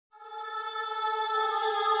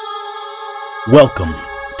Welcome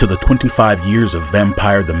to the 25 Years of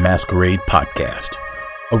Vampire the Masquerade podcast,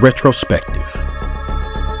 a retrospective.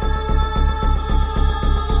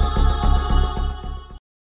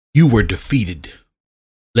 You were defeated,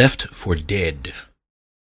 left for dead.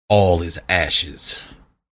 All is ashes.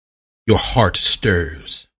 Your heart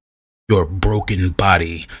stirs, your broken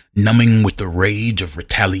body numbing with the rage of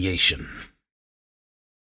retaliation.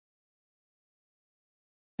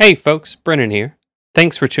 Hey folks, Brennan here.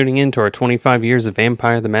 Thanks for tuning in to our 25 Years of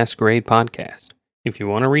Vampire the Masquerade podcast. If you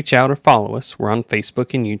want to reach out or follow us, we're on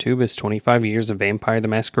Facebook and YouTube as 25 Years of Vampire the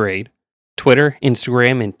Masquerade, Twitter,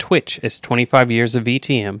 Instagram, and Twitch as 25 Years of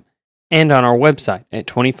VTM, and on our website at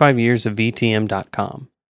 25yearsofvtm.com.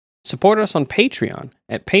 Support us on Patreon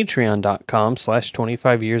at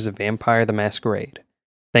patreon.com/25 Years of Vampire the Masquerade.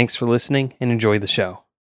 Thanks for listening and enjoy the show.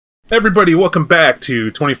 Everybody, welcome back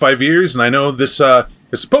to 25 Years, and I know this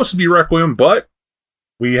is supposed to be Requiem, but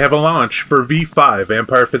we have a launch for V5,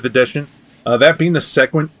 Vampire 5th Edition. That being the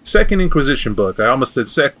second Inquisition book. I almost said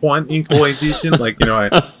Sequent Inquisition. I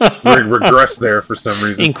regressed there for some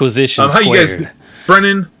reason. Inquisition how you guys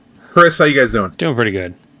Brennan, Chris, how you guys doing? Doing pretty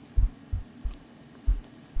good.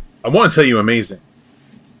 I want to tell you amazing.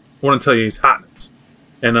 I want to tell you it's hotness.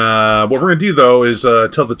 And what we're going to do, though, is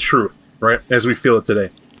tell the truth, right, as we feel it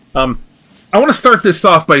today. I want to start this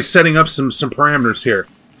off by setting up some parameters here.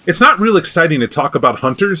 It's not real exciting to talk about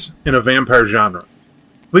hunters in a vampire genre.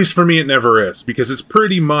 At least for me, it never is, because it's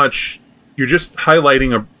pretty much, you're just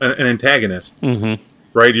highlighting an antagonist,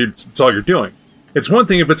 right? It's all you're doing. It's one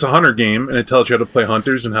thing if it's a hunter game, and it tells you how to play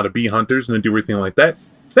hunters and how to be hunters and to do everything like that.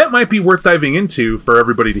 That might be worth diving into for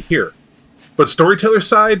everybody to hear. But storyteller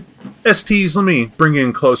side, STs, let me bring you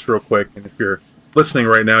in close real quick, and if you're listening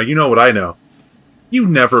right now, you know what I know. You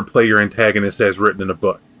never play your antagonist as written in a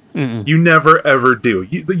book. You never, ever do.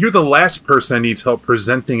 You're the last person that needs help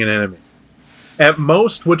presenting an enemy. At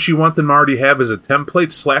most, what you want them to already have is a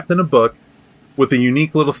template slapped in a book with a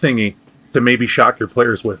unique little thingy to maybe shock your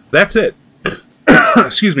players with. That's it.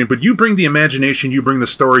 Excuse me, but you bring the imagination, you bring the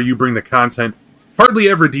story, you bring the content. Hardly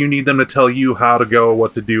ever do you need them to tell you how to go,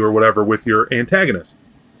 what to do, or whatever with your antagonist.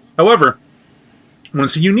 However, when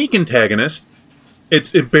it's a unique antagonist,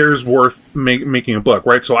 it bears worth making a book,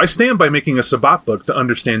 right? So I stand by making a Sabbat book to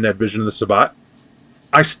understand that vision of the Sabbat.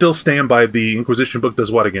 I still stand by the Inquisition book does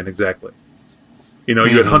what again, exactly? You know,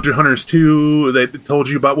 you had Hunters 2 that told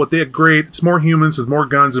you about what they had. Great. It's more humans with more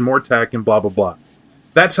guns and more tech and blah, blah, blah.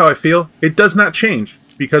 That's how I feel. It does not change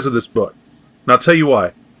because of this book. And I'll tell you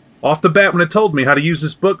why. Off the bat, when it told me how to use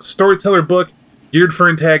this book, storyteller book, geared for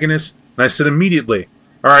antagonists, and I said immediately,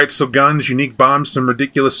 all right, so guns, unique bombs, some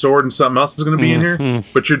ridiculous sword, and something else is going to be in here.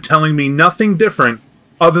 But you're telling me nothing different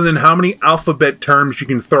other than how many alphabet terms you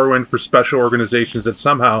can throw in for special organizations that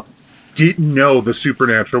somehow didn't know the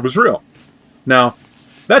supernatural was real. Now,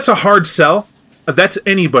 that's a hard sell. That's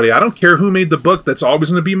anybody. I don't care who made the book. That's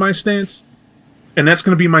always going to be my stance. And that's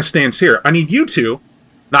going to be my stance here. I need you to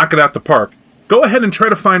knock it out the park. Go ahead and try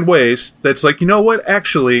to find ways that's like, you know what,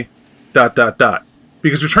 actually, ...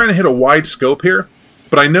 Because we're trying to hit a wide scope here.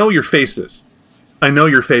 But I know your faces. And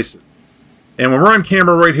when we're on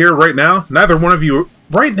camera right here, right now, neither one of you...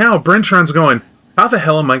 Right now, Brentron's going, how the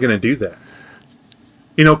hell am I going to do that?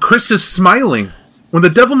 You know, Chris is smiling. When the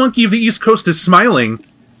Devil Monkey of the East Coast is smiling,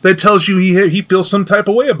 that tells you he feels some type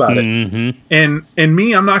of way about it. And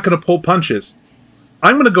me, I'm not going to pull punches.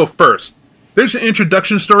 I'm going to go first. There's an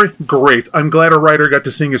introduction story. Great. I'm glad a writer got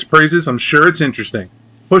to sing his praises. I'm sure it's interesting.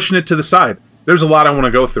 Pushing it to the side. There's a lot I want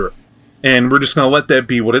to go through. And we're just going to let that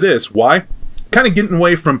be what it is. Why? Kind of getting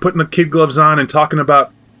away from putting the kid gloves on and talking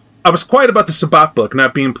about... I was quiet about the Sabbat book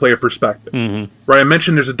not being player perspective. Right? I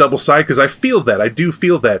mentioned there's a double side because I feel that. I do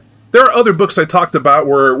feel that. There are other books I talked about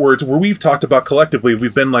where we've talked about collectively.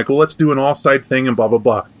 We've been like, well, let's do an all-side thing and blah, blah,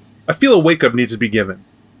 blah. I feel a wake-up needs to be given.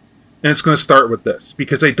 And it's going to start with this.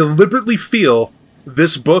 Because I deliberately feel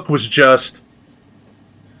this book was just...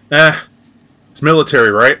 it's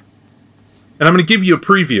military, right? And I'm going to give you a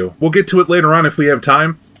preview. We'll get to it later on if we have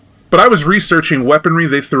time. But I was researching weaponry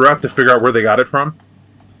they threw out to figure out where they got it from.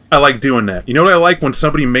 I like doing that. You know what I like when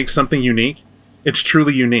somebody makes something unique? It's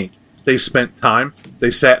truly unique. They spent time.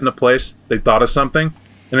 They sat in a place. They thought of something.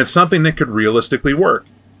 And it's something that could realistically work.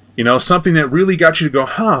 You know, something that really got you to go,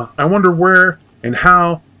 I wonder where and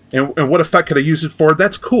how and what effect could I use it for?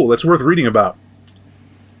 That's cool. That's worth reading about.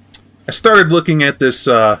 I started looking at this...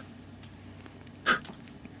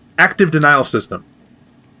 active denial system.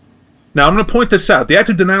 Now, I'm going to point this out. The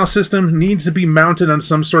active denial system needs to be mounted on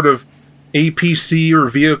some sort of APC or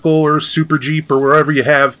vehicle or super jeep or wherever you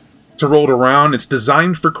have to roll it around. It's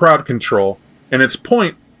designed for crowd control, and its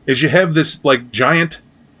point is you have this like giant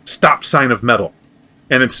stop sign of metal,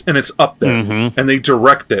 and it's up there, and they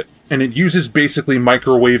direct it, and it uses basically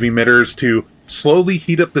microwave emitters to slowly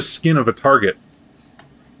heat up the skin of a target.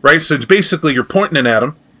 Right, so it's basically you're pointing it at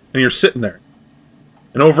them, and you're sitting there,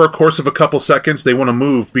 and over a course of a couple seconds, they want to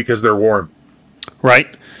move because they're warm.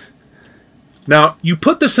 Right. Now, you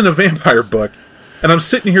put this in a vampire book, and I'm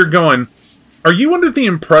sitting here going, are you under the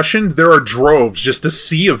impression there are droves just a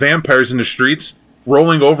sea of vampires in the streets,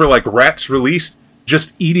 rolling over like rats released,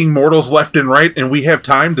 just eating mortals left and right, and we have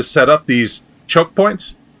time to set up these choke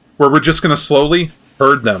points where we're just going to slowly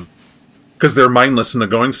herd them because they're mindless and they're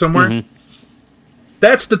going somewhere?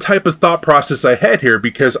 That's the type of thought process I had here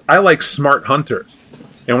because I like smart hunters.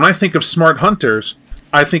 And when I think of smart hunters,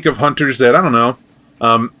 I think of hunters that, I don't know,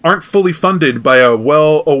 aren't fully funded by a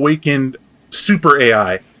well-awakened super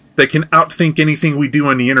AI that can outthink anything we do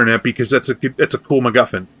on the internet because that's a cool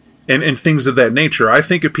MacGuffin. And things of that nature. I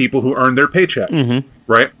think of people who earn their paycheck,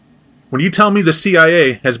 right? When you tell me the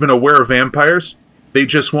CIA has been aware of vampires, they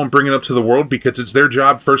just won't bring it up to the world because it's their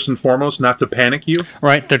job, first and foremost, not to panic you.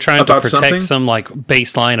 Right, they're trying to protect some like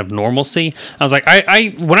baseline of normalcy. I was like,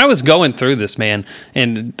 I when I was going through this, man,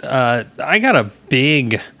 and I got a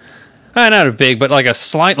big... not a big, but like a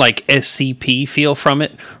slight like SCP feel from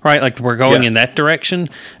it, right? Like we're going in that direction.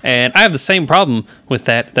 And I have the same problem with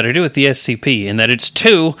that I do with the SCP, in that it's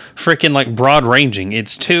too freaking like broad ranging.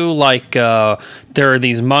 It's too like there are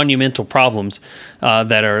these monumental problems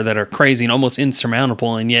that are crazy and almost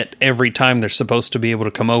insurmountable, and yet every time they're supposed to be able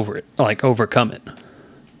to come over it, like overcome it.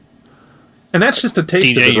 And that's just a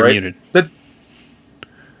taste DJ, of it, you're right? Muted.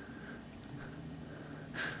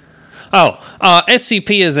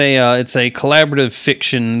 SCP is it's a collaborative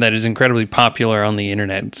fiction that is incredibly popular on the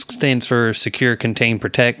internet. It stands for Secure, Contain,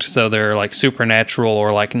 Protect. So there are like supernatural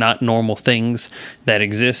or like not normal things that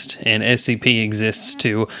exist, and SCP exists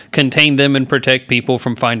to contain them and protect people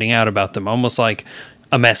from finding out about them, almost like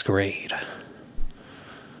a masquerade.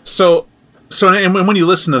 So, and when you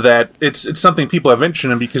listen to that, it's something people have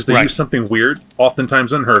interest in because they use something weird,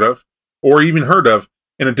 oftentimes unheard of, or even heard of,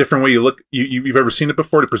 in a different way. You've ever seen it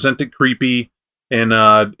before. They present it creepy, and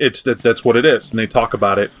that's what it is. And they talk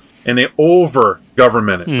about it, and they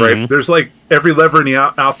over-government it, right? There's like every lever in the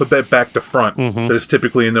alphabet back to front that is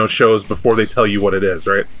typically in those shows before they tell you what it is,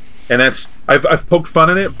 right? And that's I've poked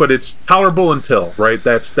fun at it, but it's tolerable until, right?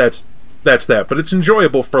 That's that. But it's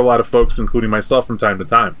enjoyable for a lot of folks, including myself, from time to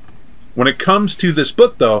time. When it comes to this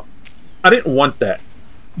book, though, I didn't want that.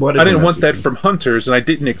 I didn't want that from hunters, and I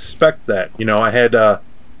didn't expect that. You know, I had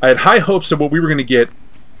high hopes of what we were going to get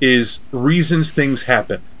is reasons things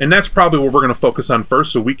happen. And that's probably what we're going to focus on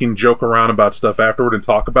first, so we can joke around about stuff afterward and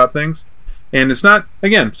talk about things. And it's not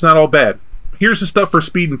all bad. Here's the stuff for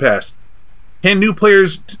Speed and Pass. Can new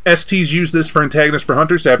players, STs, use this for antagonists for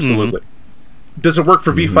hunters? Absolutely. Does it work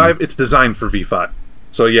for V5? It's designed for V5.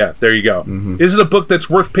 So yeah, there you go. Is it a book that's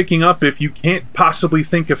worth picking up if you can't possibly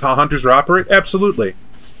think of how hunters operate? Absolutely.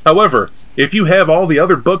 However, if you have all the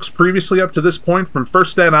other books previously up to this point from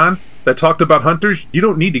First Stat on that talked about hunters, you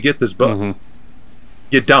don't need to get this book.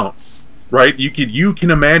 You don't, right? You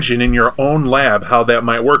can imagine in your own lab how that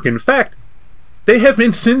might work. In fact, they have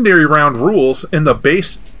incendiary round rules in the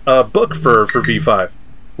base book for V5,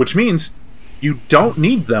 which means you don't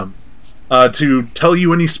need them to tell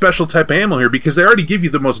you any special type of ammo here because they already give you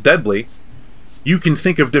the most deadly. You can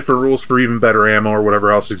think of different rules for even better ammo or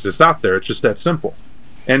whatever else exists out there. It's just that simple.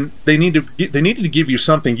 And they needed to give you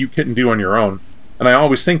something you couldn't do on your own. And I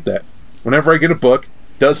always think that. Whenever I get a book,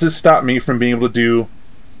 does this stop me from being able to do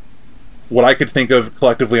what I could think of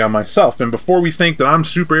collectively on myself? And before we think that I'm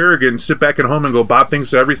super arrogant and sit back at home and go bob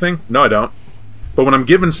things to everything, no, I don't. But when I'm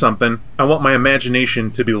given something, I want my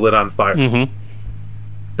imagination to be lit on fire.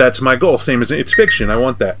 That's my goal. Same as it's fiction. I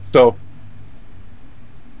want that. So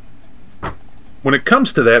when it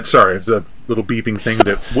comes to that, sorry, it's a little beeping thing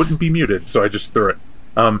that wouldn't be muted, so I just threw it.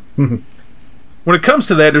 When it comes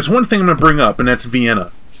to that, there's one thing I'm going to bring up, and that's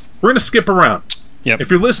Vienna. We're going to skip around.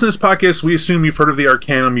 If you're listening to this podcast, we assume you've heard of the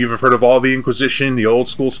Arcanum, you've heard of all the Inquisition, the old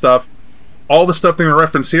school stuff, all the stuff they're going to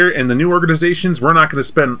reference here, and the new organizations, we're not going to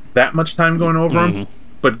spend that much time going over them.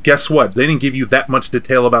 But guess what? They didn't give you that much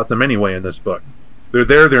detail about them anyway in this book. They're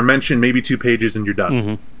there, they're mentioned, maybe 2 pages, and you're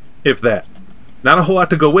done. If that. Not a whole lot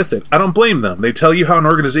to go with it. I don't blame them. They tell you how an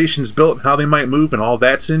organization's built, how they might move, and all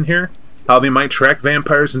that's in here. How they might track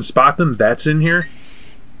vampires and spot them, that's in here.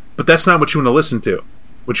 But that's not what you want to listen to.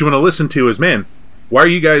 What you want to listen to is, man, why are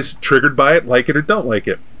you guys triggered by it, like it or don't like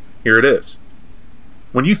it? Here it is.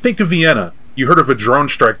 When you think of Vienna, you heard of a drone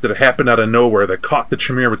strike that happened out of nowhere that caught the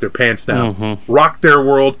Tremere with their pants down. Rocked their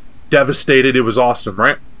world, devastated, it was awesome,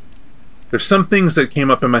 right? There's some things that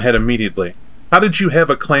came up in my head immediately. How did you have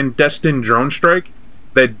a clandestine drone strike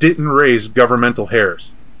that didn't raise governmental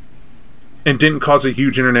hairs and didn't cause a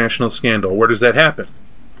huge international scandal? Where does that happen?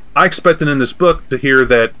 I expected in this book to hear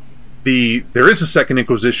that there is a second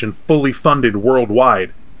Inquisition fully funded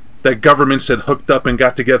worldwide, that governments had hooked up and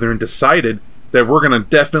got together and decided that we're going to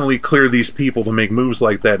definitely clear these people to make moves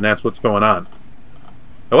like that, and that's what's going on.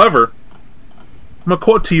 However, I'm going to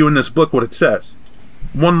quote to you in this book what it says.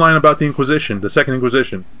 One line about the Inquisition, the Second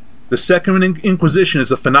Inquisition. The Second Inquisition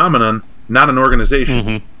is a phenomenon, not an organization.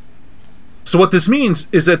 Mm-hmm. So what this means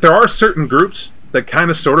is that there are certain groups that kind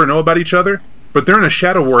of sort of know about each other, but they're in a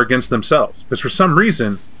shadow war against themselves. Because for some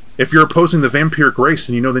reason, if you're opposing the vampiric race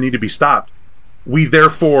and you know they need to be stopped, we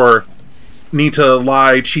therefore need to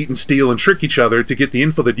lie, cheat, and steal and trick each other to get the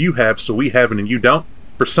info that you have so we have it and you don't,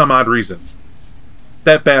 for some odd reason.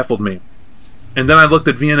 That baffled me. And then I looked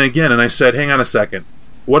at Vienna again and I said, hang on a second.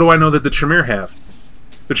 What do I know that the Tremere have?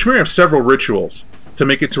 The Tremere have several rituals to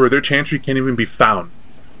make it to where their chantry can't even be found,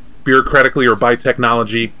 bureaucratically or by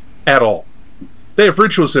technology, at all. They have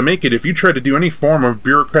rituals that make it, if you try to do any form of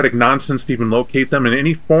bureaucratic nonsense to even locate them in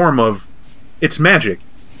any form of... It's magic.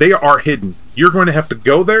 They are hidden. You're going to have to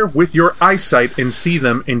go there with your eyesight and see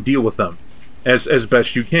them and deal with them as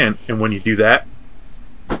best you can. And when you do that,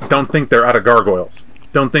 don't think they're out of gargoyles.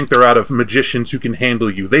 Don't think they're out of magicians who can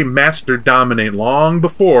handle you. They master dominate long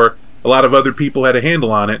before a lot of other people had a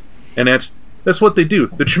handle on it. And that's what they do.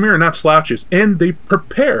 The Tremere are not slouches. And they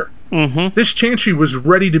prepare. Mm-hmm. This chantry was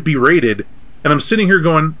ready to be raided. And I'm sitting here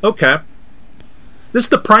going, okay, this is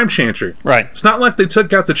the prime chantry. Right. It's not like they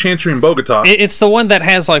took out the chantry in Bogota. It's the one that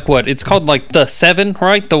has, like, what? It's called, like, the 7,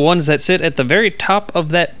 right? The ones that sit at the very top of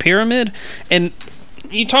that pyramid. And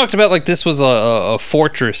you talked about, like, this was a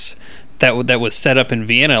fortress that was set up in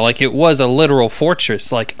Vienna. Like, it was a literal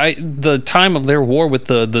fortress. Like, the time of their war with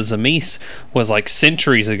the Zamis was, like,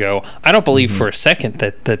 centuries ago. I don't believe for a second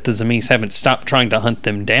that the Zamis haven't stopped trying to hunt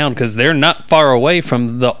them down, because they're not far away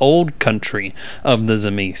from the old country of the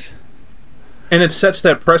Zamis. And it sets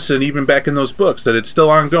that precedent even back in those books, that it's still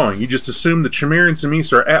ongoing. You just assume the Tremere and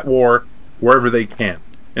Zamis are at war wherever they can.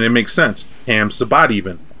 And it makes sense. Ham Sabat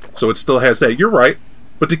even. So it still has that. You're right.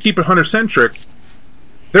 But to keep it hunter-centric,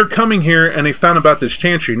 they're coming here and they found about this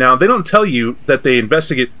chantry. Now, they don't tell you that they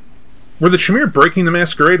investigate. Were the Tremere breaking the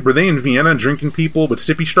masquerade? Were they in Vienna drinking people with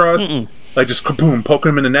sippy straws? Mm-mm. Like just kaboom,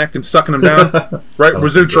 poking them in the neck and sucking them down? Right?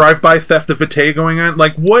 Was there drive-by theft of vitae going on?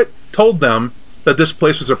 Like, what told them that this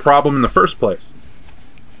place was a problem in the first place?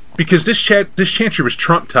 Because this chantry was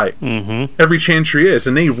Trump tight. Mm-hmm. Every chantry is.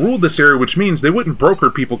 And they ruled this area, which means they wouldn't broker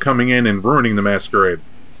people coming in and ruining the masquerade.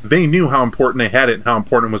 They knew how important they had it and how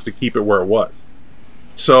important it was to keep it where it was.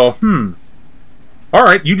 So,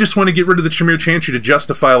 alright, you just want to get rid of the Tremere chantry to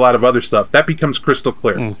justify a lot of other stuff. That becomes crystal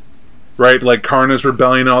clear. Right? Like Karna's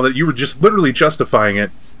rebellion and all that. You were just literally justifying it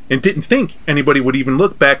and didn't think anybody would even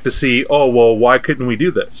look back to see, oh, well, why couldn't we do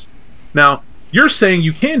this? Now, you're saying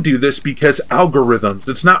you can do this because algorithms.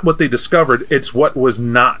 It's not what they discovered, it's what was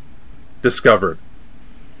not discovered.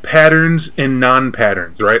 Patterns and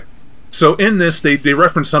non-patterns, right? So in this, they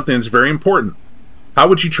reference something that's very important. How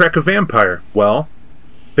would you track a vampire? Well,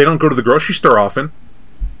 they don't go to the grocery store often,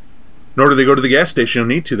 nor do they go to the gas station. They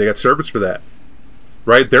don't need to. They got servants for that.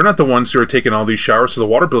 Right? They're not the ones who are taking all these showers, so the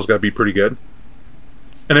water bill's got to be pretty good.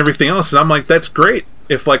 And everything else. And I'm like, that's great.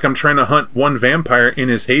 If, like, I'm trying to hunt one vampire in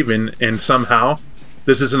his haven and somehow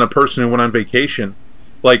this isn't a person who went on vacation.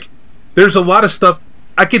 Like, there's a lot of stuff.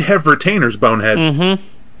 I could have retainers, Bonehead. Mm-hmm.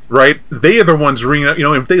 Right? They are the ones ringing out. You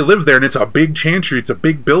know, if they live there and it's a big chantry, it's a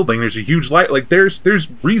big building, there's a huge light. Like, there's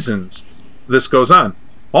reasons this goes on.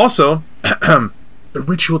 Also, the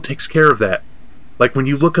ritual takes care of that. Like, when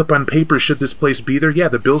you look up on paper, should this place be there? Yeah,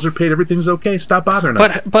 the bills are paid, everything's okay, stop bothering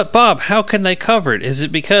us. But Bob, how can they cover it? Is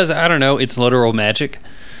it because, I don't know, it's literal magic?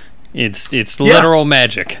 It's literal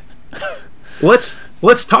magic.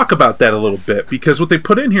 Let's talk about that a little bit, because what they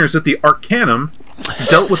put in here is that the Arcanum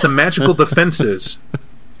dealt with the magical defenses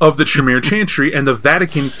of the Tremere chantry, and the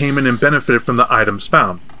Vatican came in and benefited from the items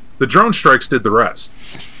found. The drone strikes did the rest.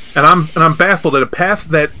 And I'm baffled at a path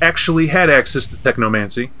that actually had access to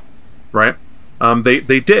technomancy, right?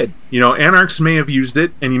 They did. You know, anarchs may have used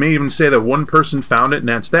it, and you may even say that one person found it, and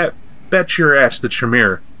that's that. Bet your ass the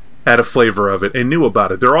Tremere had a flavor of it and knew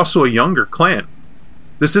about it. They're also a younger clan.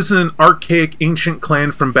 This isn't an archaic, ancient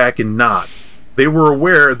clan from back in Nod. They were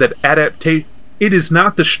aware that it is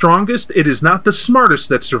not the strongest, it is not the smartest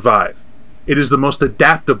that survive. It is the most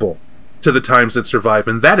adaptable to the times that survive,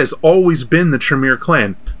 and that has always been the Tremere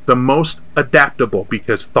clan, the most adaptable,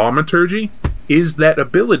 because thaumaturgy is that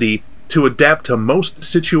ability to adapt to most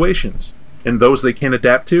situations, and those they can't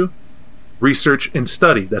adapt to, research and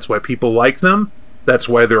study. That's why people like them. That's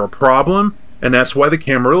why they're a problem. And that's why the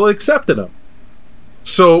Camarilla accepted them.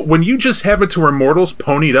 So when you just have it to where mortals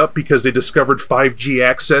ponied up because they discovered 5G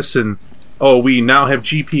access and, oh, we now have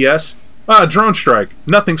GPS, drone strike.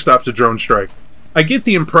 Nothing stops a drone strike. I get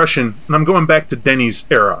the impression, and I'm going back to Denny's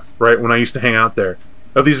era, right, when I used to hang out there,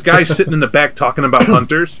 of these guys sitting in the back talking about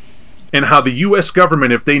hunters, and how the U.S.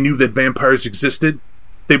 government, if they knew that vampires existed,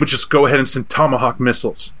 they would just go ahead and send Tomahawk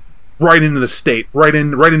missiles right into the state, right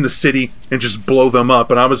in the city, and just blow them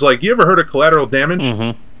up. And I was like, you ever heard of collateral damage?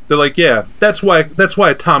 Mm-hmm. They're like, yeah, that's why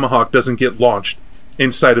a Tomahawk doesn't get launched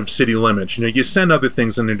inside of city limits. You know, you send other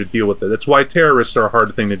things in there to deal with it. That's why terrorists are a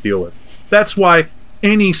hard thing to deal with. That's why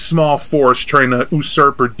any small force trying to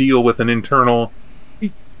usurp or deal with an internal...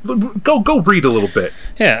 Go read a little bit.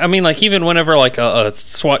 Yeah, I mean, like, even whenever, like, a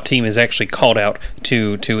SWAT team is actually called out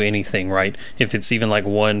to anything, right? If it's even, like,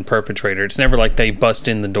 one perpetrator, it's never like they bust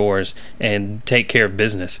in the doors and take care of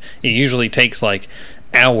business. It usually takes, like,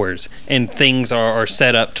 hours, and things are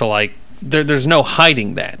set up to, like, there's no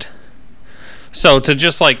hiding that. So to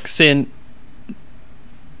just, like, send...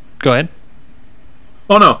 Go ahead.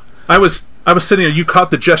 Oh, no. I was sitting there, you caught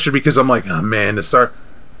the gesture because I'm like, oh, man, this are...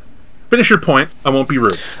 Finish your point. I won't be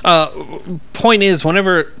rude. Point is,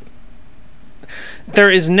 whenever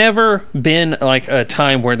there has never been like a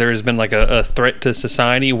time where there has been like a threat to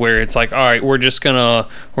society where it's like, all right, we're just gonna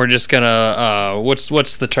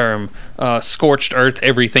what's the term? Scorched earth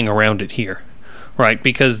everything around it here, right?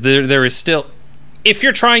 Because there is still, if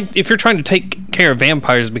you're trying to take care of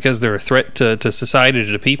vampires because they're a threat to society,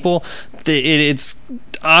 to people, it's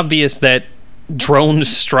obvious that drones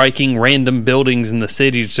striking random buildings in the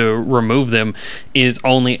city to remove them is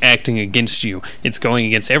only acting against you. It's going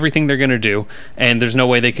against everything they're going to do, and there's no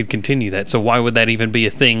way they could continue that. So why would that even be a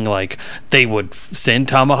thing? Like, they would send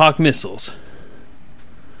Tomahawk missiles.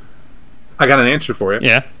 I got an answer for you.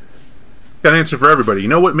 Yeah. Got an answer for everybody. You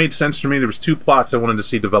know what made sense for me? There was two plots I wanted to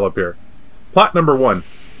see develop here. Plot number one.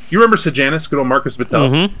 You remember Sejanus, good old Marcus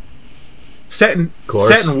Vitel? Mm-hmm. Sat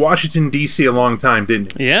in Washington, D.C. a long time,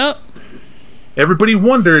 didn't he? Yeah. Everybody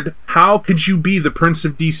wondered, how could you be the Prince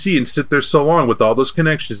of D.C. and sit there so long with all those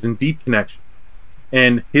connections and deep connections?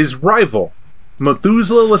 And his rival,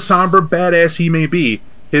 Methuselah Lasombra, badass he may be,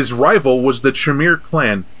 his rival was the Tremere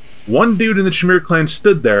clan. One dude in the Tremere clan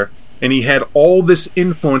stood there, and he had all this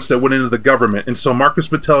influence that went into the government. And so Marcus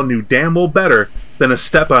Vitel knew damn well better than to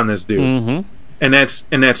step on this dude. Mm-hmm. And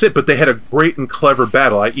that's it. But they had a great and clever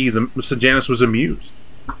battle, i.e. Sejanus was amused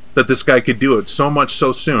that this guy could do it so much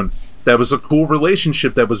so soon. That was a cool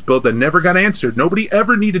relationship that was built that never got answered. Nobody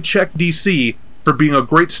ever needed to check DC for being a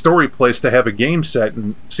great story place to have a game set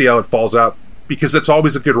and see how it falls out, because that's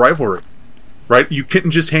always a good rivalry, right? You couldn't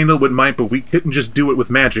just handle it with might, but we couldn't just do it with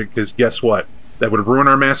magic, because guess what? That would ruin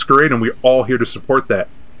our masquerade, and we're all here to support that.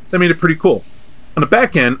 That made it pretty cool. On the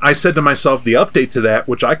back end, I said to myself, the update to that,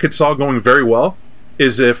 which I could saw going very well,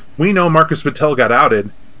 is if we know Marcus Vitel got outed,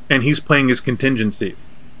 and he's playing his contingencies.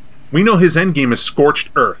 We know his endgame is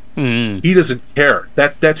scorched earth. Mm. He doesn't care.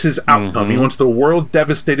 That's his outcome. Mm-hmm. He wants the world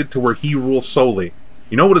devastated to where he rules solely.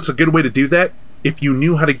 You know what? It's a good way to do that? If you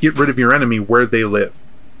knew how to get rid of your enemy where they live.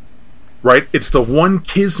 Right? It's the one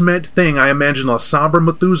kismet thing I imagine Lasombra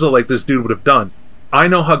Methuselah like this dude would have done. I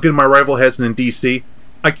know how good my rival has it in DC.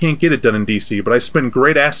 I can't get it done in DC, but I spend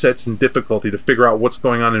great assets and difficulty to figure out what's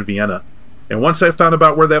going on in Vienna. And once I found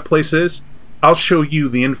out where that place is, I'll show you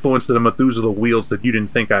the influence that a Methuselah wields that you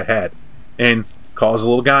didn't think I had. And calls a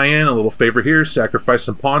little guy in, a little favor here, sacrifice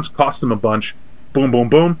some pawns, cost him a bunch. Boom, boom,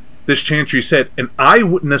 boom. This Chantry said, and I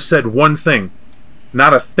wouldn't have said one thing.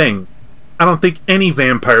 Not a thing. I don't think any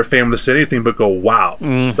vampire fan would have said anything but go, wow,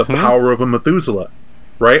 the power of a Methuselah.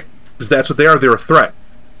 Right? Because that's what they are. They're a threat.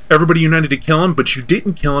 Everybody united to kill him, but you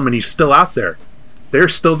didn't kill him, and he's still out there. They're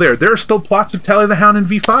still there. There are still plots with Tally the Hound and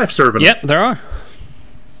V5 serving him. Yep, there are.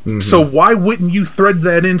 Mm-hmm. So why wouldn't you thread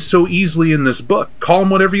that in so easily in this book? Call him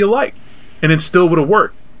whatever you like, and it still would have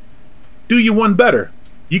worked. Do you one better?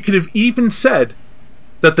 You could have even said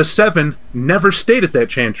that the Seven never stayed at that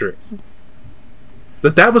Chantry.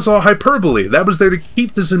 That was all hyperbole. That was there to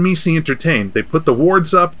keep the Zamisi entertained. They put the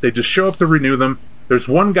wards up, they just show up to renew them. There's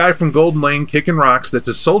one guy from Golden Lane kicking rocks, that's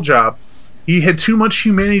his sole job. He had too much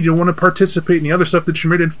humanity to want to participate in the other stuff that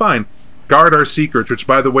Tremere did fine. Guard our secrets, which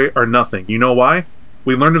by the way are nothing. You know why?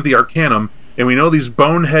 We learned of the Arcanum, and we know these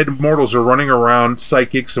bonehead mortals are running around,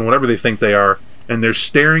 psychics and whatever they think they are, and they're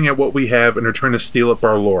staring at what we have and they're trying to steal up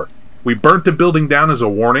our lore. We burnt the building down as a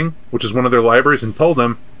warning, which is one of their libraries, and told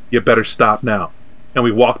them, you better stop now. And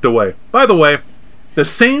we walked away. By the way, the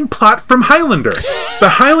same plot from Highlander. The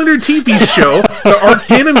Highlander TV show, the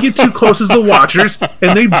Arcanum get too close as the Watchers,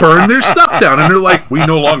 and they burn their stuff down, and they're like, we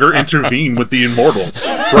no longer intervene with the Immortals,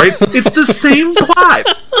 right? It's the same plot,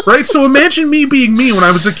 right? So imagine me being me when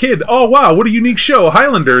I was a kid. Oh, wow, what a unique show.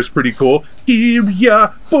 Highlander is pretty cool. Here we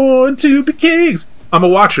are, born to be kings. I'm a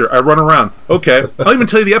Watcher. I run around. Okay, I'll even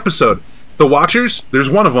tell you the episode. The Watchers, there's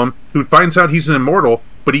one of them who finds out he's an immortal,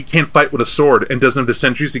 but he can't fight with a sword and doesn't have the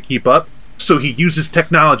sentries to keep up. So he uses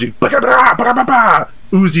technology,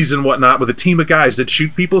 Uzis and whatnot, with a team of guys that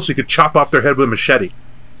shoot people so he could chop off their head with a machete.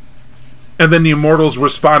 And then the Immortals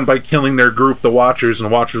respond by killing their group, the Watchers, and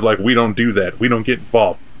the Watchers are like, we don't do that. We don't get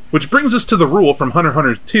involved. Which brings us to the rule from Hunter x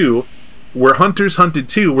Hunter 2, where Hunters Hunted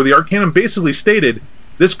 2, where the Arcanum basically stated,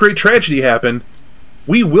 this great tragedy happened,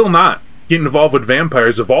 we will not get involved with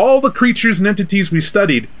vampires. Of all the creatures and entities we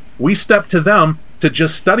studied, we stepped to them to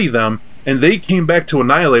just study them, and they came back to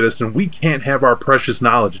annihilate us, and we can't have our precious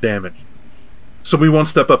knowledge damaged. So we won't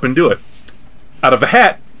step up and do it. Out of a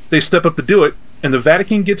hat, they step up to do it, and the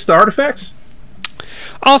Vatican gets the artifacts?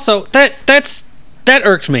 Also, that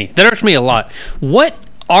irked me. That irked me a lot. What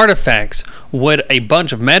artifacts would a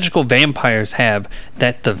bunch of magical vampires have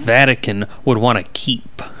that the Vatican would want to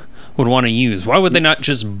keep? Would want to use? Why would they not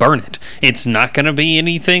just burn it? It's not going to be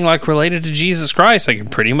anything like related to Jesus Christ. I can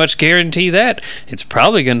pretty much guarantee that. It's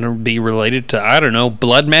probably going to be related to, I don't know,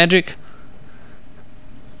 blood magic.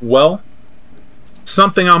 Well,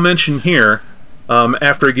 something I'll mention here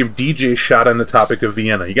after I give DJ a shot on the topic of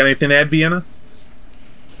Vienna. You got anything to add, Vienna?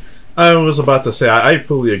 I was about to say, I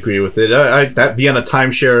fully agree with it. That Vienna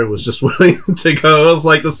timeshare was just willing to go. It was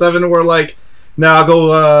like the 7 were like, nah, I'll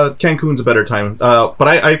go, Cancun's a better time. But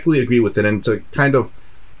I fully agree with it. And to kind of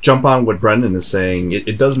jump on what Brendan is saying,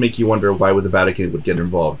 it does make you wonder why would the Vatican would get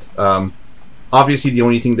involved. Obviously, the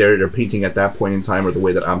only thing they're painting at that point in time, or the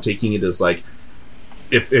way that I'm taking it, is like,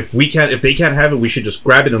 if they can't have it, we should just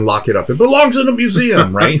grab it and lock it up. It belongs in a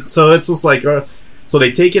museum, right? So it's just like, so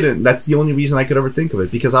they take it, and that's the only reason I could ever think of it.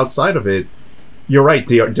 Because outside of it, you're right,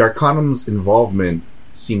 the Arcanum's involvement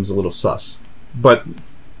seems a little sus. But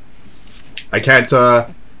I can't,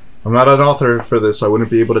 I'm not an author for this, so I wouldn't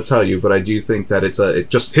be able to tell you, but I do think that it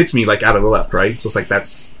just hits me like out of the left, right? So it's like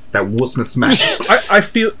that Will Smith smash. I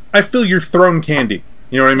feel you're thrown candy.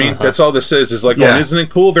 You know what I mean? Uh-huh. That's all this is like, yeah. Oh, isn't it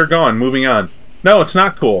cool? They're gone, moving on. No, it's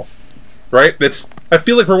not cool. Right? I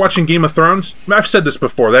feel like we're watching Game of Thrones. I've said this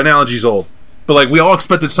before, that analogy's old. But like, we all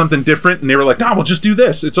expected something different, and they were like, nah, we'll just do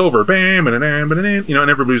this. It's over. Bam, and and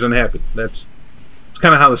everybody's unhappy. It's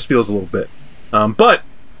kind of how this feels a little bit. But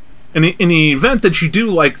in the event that you do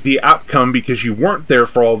like the outcome because you weren't there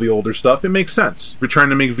for all the older stuff, it makes sense. You're trying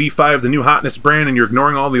to make V5 the new hotness brand and you're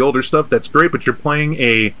ignoring all the older stuff, that's great, but you're playing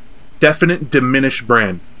a definite diminished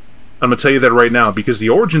brand. I'm going to tell you that right now, because the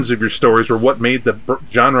origins of your stories were what made the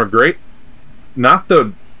genre great, not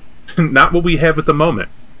what we have at the moment.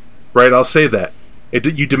 Right, I'll say that.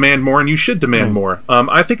 You demand more, and you should demand more.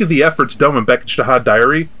 I think of the efforts done in Beckett Shahad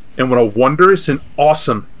Diary, and what a wondrous and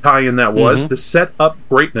awesome tie-in that was to set up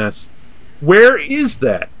greatness. Where is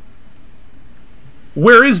that?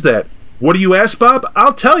 Where is that? What do you ask, Bob?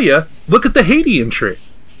 I'll tell you. Look at the Haiti entry.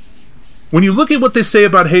 When you look at what they say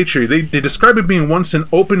about Haiti, they describe it being once an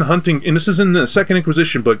open hunting, and this is in the Second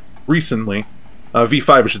Inquisition book recently,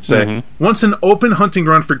 V5 I should say. Once an open hunting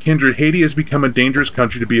ground for kindred, Haiti has become a dangerous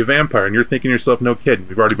country to be a vampire. And you're thinking to yourself, no kidding,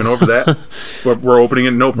 we've already been over that. We're opening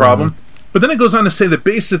it, no problem. But then it goes on to say that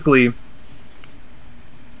basically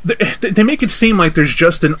they make it seem like there's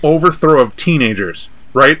just an overthrow of teenagers,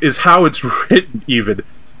 right? Is how it's written even.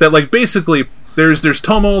 That like basically there's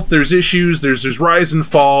tumult, there's issues, there's rise and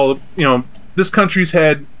fall. You know, this country's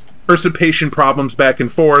had usurpation problems back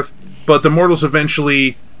and forth, but the mortals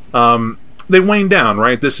eventually they wane down,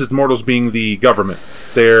 right? This is mortals being the government.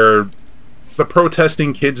 They're the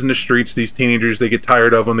protesting kids in the streets, these teenagers, they get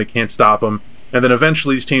tired of them, they can't stop them. And then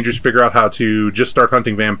eventually these teenagers figure out how to just start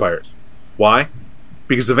hunting vampires. Why?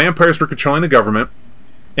 Because the vampires were controlling the government,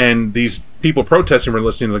 and these people protesting were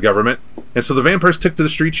listening to the government. And so the vampires took to the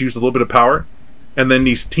streets, used a little bit of power, and then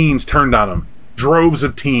these teens turned on them. Droves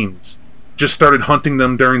of teens just started hunting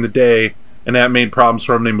them during the day, and that made problems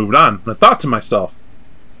for them. They moved on. And I thought to myself,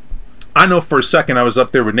 I know for a second I was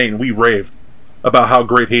up there with Nate, and we raved about how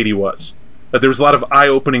great Haiti was. That there was a lot of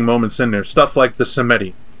eye-opening moments in there. Stuff like the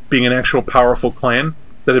Semeti being an actual powerful clan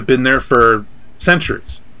that had been there for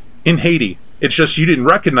centuries. In Haiti, it's just you didn't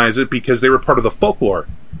recognize it because they were part of the folklore.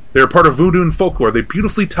 They were part of voodoo and folklore. They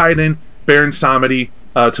beautifully tied in Baron Samedi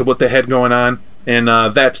to what they had going on, and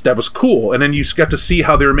that was cool. And then you got to see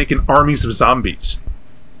how they were making armies of zombies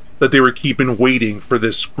that they were keeping waiting for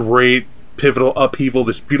this great pivotal upheaval,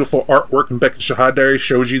 this beautiful artwork in Beckett's Shahad Diary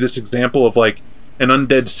shows you this example of like an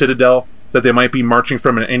undead citadel that they might be marching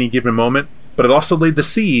from at any given moment, but it also laid the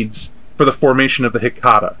seeds for the formation of the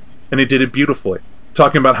Hecata, and it did it beautifully.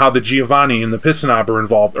 Talking about how the Giovanni and the Pisanob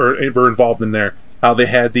were involved in there, how they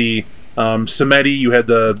had the Semeti, you had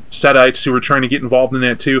the Setites who were trying to get involved in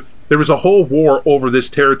that too. There was a whole war over this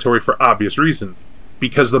territory for obvious reasons,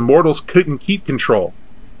 because the mortals couldn't keep control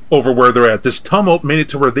over where they're at. This tumult made it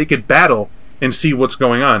to where they could battle and see what's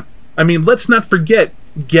going on. I mean, let's not forget,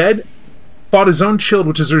 Ged fought his own child,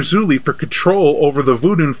 which is Urzuli, for control over the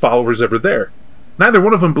Vodun followers that were there. Neither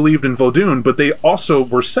one of them believed in Vodun, but they also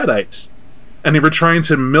were Setites. And they were trying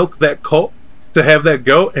to milk that cult to have that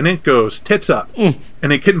go, and it goes tits up. And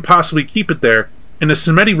they couldn't possibly keep it there. And the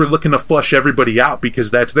Semeti were looking to flush everybody out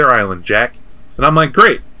because that's their island, Jack. And I'm like,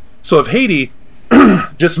 great. So if Haiti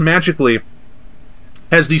just magically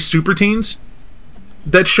has these super teens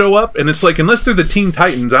that show up, and it's like, unless they're the Teen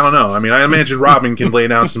Titans, I don't know. I mean, I imagine Robin can lay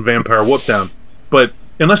down some vampire whoop down. But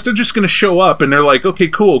unless they're just going to show up and they're like, okay,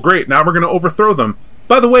 cool, great, now we're going to overthrow them.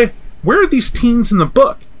 By the way, where are these teens in the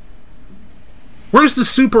book? Where's the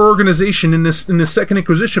super organization in this Second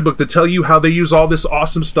Inquisition book to tell you how they use all this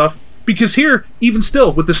awesome stuff? Because here, even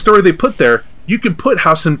still, with the story they put there, you could put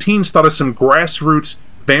how some teens thought of some grassroots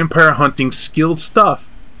vampire hunting skilled stuff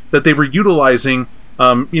that they were utilizing,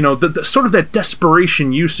 the sort of that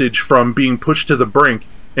desperation usage from being pushed to the brink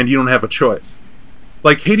and you don't have a choice.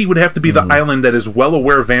 Like, Haiti would have to be the island that is well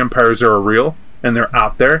aware vampires are real and they're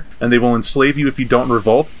out there and they will enslave you if you don't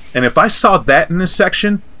revolt. And if I saw that in this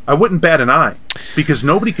section, I wouldn't bat an eye, because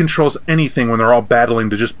nobody controls anything when they're all battling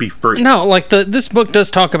to just be free. No, like this book does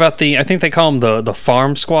talk about I think they call them the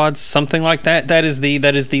farm squads, something like that. That is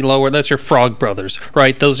the lower. That's your Frog Brothers,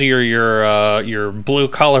 right? Those are your blue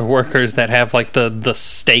collar workers that have like the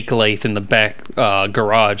stake lathe in the back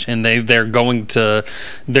garage, and they're going to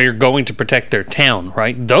protect their town,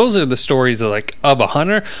 right? Those are the stories of a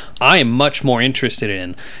hunter I am much more interested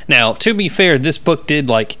in. Now, to be fair, this book did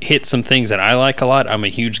hit some things that I like a lot. I'm a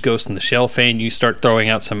huge Ghost in the Shell fan. You start throwing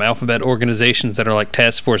out some alphabet organizations that are like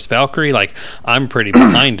Task Force Valkyrie, I'm pretty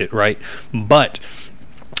behind it, right? But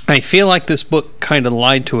I feel like this book kind of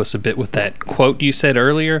lied to us a bit with that quote you said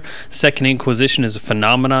earlier. Second Inquisition is a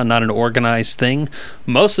phenomenon, not an organized thing.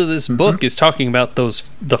 Most of this book is talking about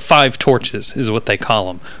the five torches, is what they call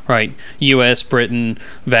them, right? U.S., Britain,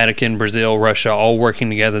 Vatican, Brazil, Russia, all working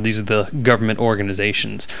together. These are the government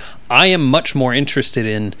organizations. I am much more interested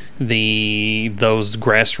in those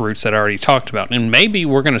grassroots that I already talked about, and maybe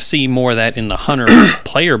we're going to see more of that in the Hunter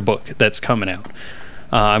player book that's coming out.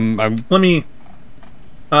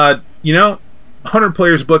 Hunter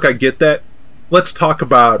Player's book, I get that. Let's talk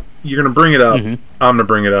about, you're going to bring it up. I'm going to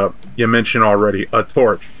bring it up. You mentioned already a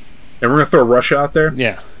torch. And we're going to throw Russia out there.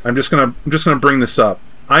 Yeah. I'm just going to bring this up.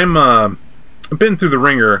 I've been through the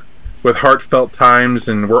ringer with Heartfelt Times,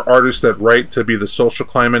 and we're artists that write to be the social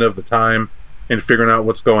climate of the time and figuring out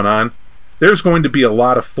what's going on. There's going to be a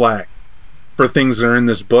lot of flack for things that are in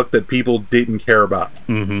this book that people didn't care about.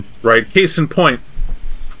 Right? Case in point,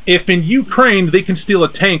 if in Ukraine they can steal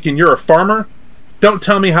a tank and you're a farmer, don't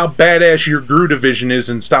tell me how badass your GRU division is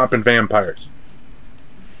in stopping vampires.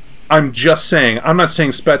 I'm just saying. I'm not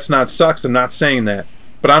saying Spetsnaz sucks. I'm not saying that.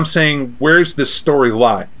 But I'm saying, where's this story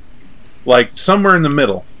lie? Somewhere in the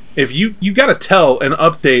middle. If you got to tell and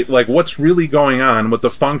update what's really going on with the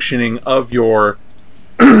functioning of your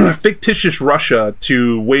fictitious Russia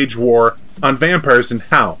to wage war on vampires and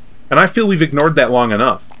how. And I feel we've ignored that long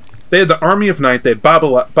enough. They had the Army of Night, they had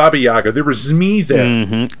Baba Yaga, there was Zmi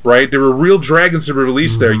there, right? There were real dragons that were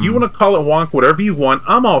released there. You want to call it wonk, whatever you want,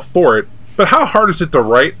 I'm all for it. But how hard is it to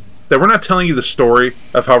write that we're not telling you the story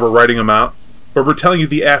of how we're writing them out, but we're telling you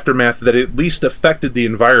the aftermath that at least affected the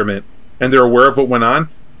environment, and they're aware of what went on?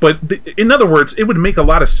 But in other words, it would make a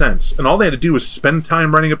lot of sense, and all they had to do was spend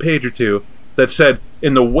time writing a page or two that said,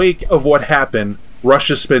 in the wake of what happened,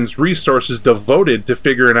 Russia spends resources devoted to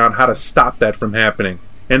figuring out how to stop that from happening.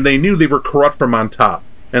 And they knew they were corrupt from on top.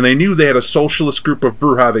 And they knew they had a socialist group of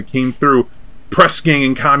Bruja that came through press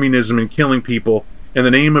ganging communism and killing people in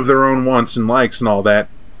the name of their own wants and likes and all that,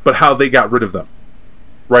 but how they got rid of them.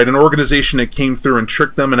 Right? An organization that came through and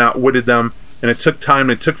tricked them and outwitted them, and it took time,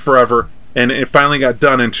 and it took forever, and it finally got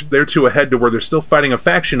done, and they're too ahead to where they're still fighting a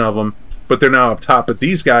faction of them, but they're now up top. But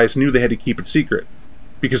these guys knew they had to keep it secret,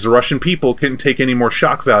 because the Russian people couldn't take any more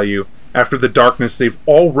shock value after the darkness they've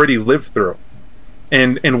already lived through.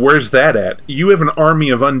 And where's that at? You have an army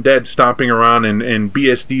of undead stomping around and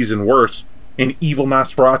BSDs and worse, and evil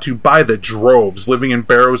Nosferatu by the droves, living in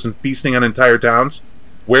barrows and feasting on entire towns.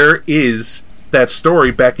 Where is that story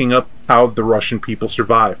backing up how the Russian people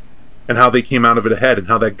survived? and how they came out of it ahead, and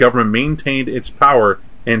how that government maintained its power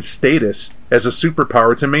and status as a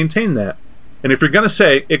superpower to maintain that. And if you're going to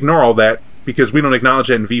say, ignore all that, because we don't acknowledge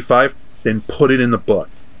that in V5, then put it in the book.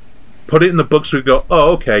 Put it in the book so we go,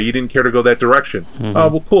 oh, okay, you didn't care to go that direction. Oh,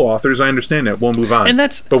 well, cool, authors, I understand that. We'll move on. And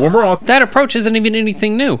but when we're all... that approach isn't even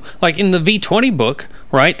anything new. Like, in the V20 book,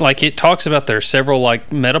 right, like, it talks about there are several,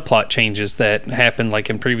 like, meta plot changes that happened, like,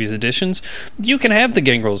 in previous editions. You can have the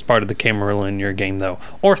Gangrel as part of the Camarilla in your game, though.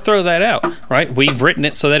 Or throw that out, right? We've written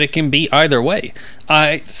it so that it can be either way.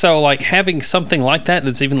 So, like, having something like that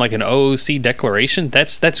that's even like an OOC declaration,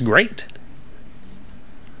 that's great.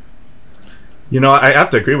 You know, I have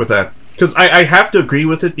to agree with that. Because I have to agree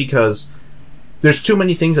with it because there's too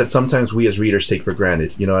many things that sometimes we as readers take for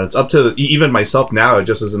granted. You know, and it's up to even myself now. It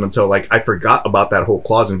just isn't until, like, I forgot about that whole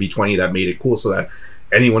clause in V20 that made it cool so that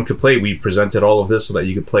anyone could play. We presented all of this so that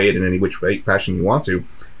you could play it in any which fashion you want to.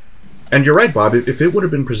 And you're right, Bob. If it would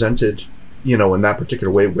have been presented, you know, in that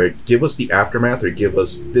particular way, where give us the aftermath or give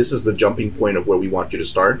us this is the jumping point of where we want you to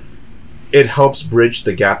start, it helps bridge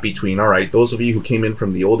the gap between, all right, those of you who came in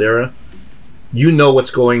from the old era, you know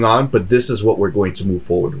what's going on, but this is what we're going to move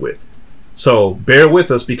forward with. So bear with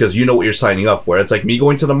us because you know what you're signing up for. It's like me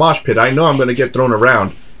going to the mosh pit. I know I'm going to get thrown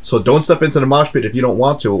around. So don't step into the mosh pit if you don't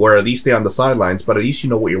want to, or at least stay on the sidelines, but at least you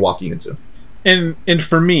know what you're walking into. And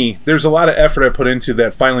for me, there's a lot of effort I put into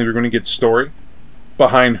that. Finally, we're going to get story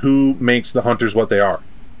behind who makes the hunters what they are.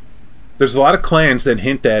 There's a lot of clans that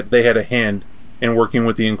hint that they had a hand in working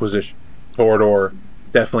with the Inquisition. Torador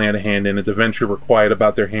definitely had a hand in it. The Venture were quiet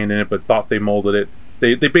about their hand in it, but thought they molded it.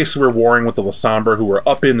 They basically were warring with the Lasombra, who were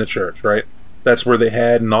up in the church, right? That's where they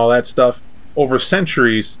had and all that stuff. Over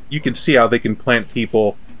centuries, you can see how they can plant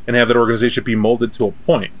people and have that organization be molded to a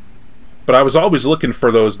point. But I was always looking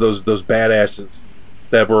for those badasses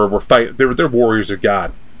that were fighting. They're warriors of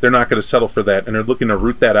God. They're not going to settle for that, and they're looking to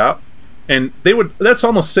root that out. And that's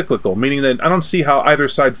almost cyclical, meaning that I don't see how either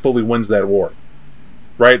side fully wins that war.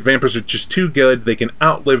 Right? Vampires are just too good. They can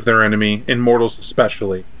outlive their enemy, immortals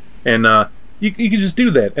especially. And you can just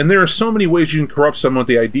do that. And there are so many ways you can corrupt someone with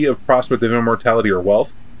the idea of prospect of immortality or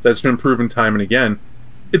wealth that's been proven time and again.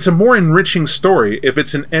 It's a more enriching story if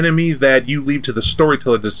it's an enemy that you leave to the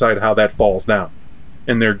storyteller to decide how that falls down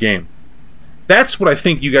in their game. That's what I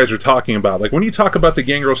think you guys are talking about. Like, when you talk about the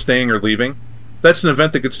Gangrel staying or leaving, that's an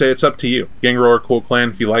event that could say it's up to you. Gangrel are a cool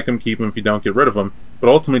clan. If you like them, keep them. If you don't, get rid of them. But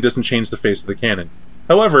ultimately doesn't change the face of the canon.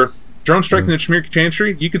 However, drone striking the Tremere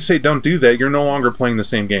Chantry, you could say don't do that. You're no longer playing the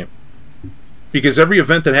same game. Because every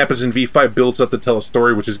event that happens in V5 builds up to tell a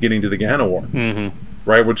story, which is getting to the Gehenna War. Mm-hmm.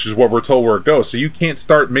 Right? Which is what we're told where it goes. So you can't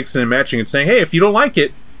start mixing and matching and saying, hey, if you don't like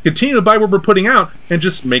it, continue to buy what we're putting out and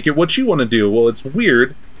just make it what you want to do. Well, it's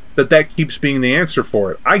weird that keeps being the answer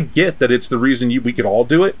for it. I get that it's the reason we could all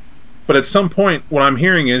do it. But at some point, what I'm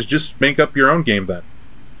hearing is just make up your own game then.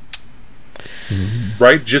 Mm-hmm.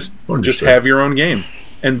 Right? Just have your own game.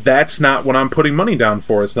 And that's not what I'm putting money down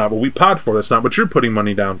for. It's not what we pod for. That's not what you're putting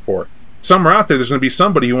money down for. Somewhere out there's going to be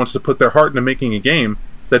somebody who wants to put their heart into making a game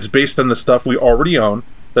that's based on the stuff we already own,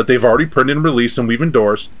 that they've already printed and released and we've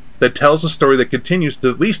endorsed, that tells a story that continues to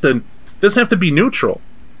at least doesn't have to be neutral,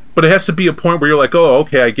 but it has to be a point where you're like, oh,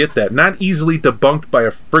 okay, I get that. Not easily debunked by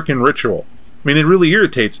a freaking ritual. I mean, it really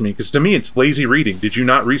irritates me, because to me it's lazy reading. Did you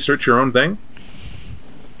not research your own thing?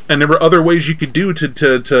 And there were other ways you could do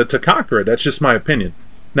to conquer it. That's just my opinion.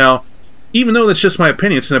 Now, even though that's just my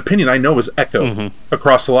opinion, it's an opinion I know is echoed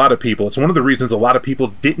across a lot of people. It's one of the reasons a lot of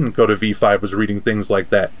people didn't go to V5 was reading things like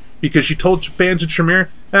that. Because you told fans of Tremere,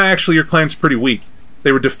 actually your clan's pretty weak.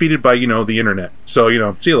 They were defeated by, the internet. So,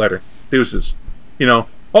 see you later. Deuces.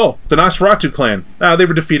 Oh, the Nosferatu clan. They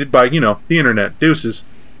were defeated by, the internet. Deuces.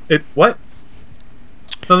 What?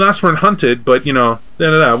 The Nos weren't hunted, but,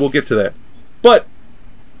 we'll get to that. But,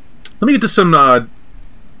 let me get to some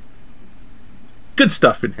good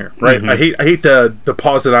stuff in here, right? Mm-hmm. I hate to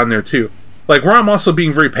pause it on there too. Like, where I'm also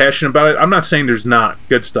being very passionate about it, I'm not saying there's not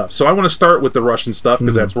good stuff. So I want to start with the Russian stuff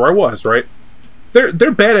because that's where I was, right? They're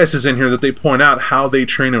badasses in here that they point out how they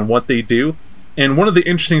train and what they do. And one of the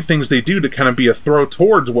interesting things they do to kind of be a throw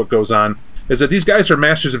towards what goes on is that these guys are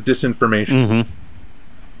masters of disinformation. Mm-hmm.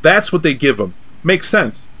 That's what they give them. Makes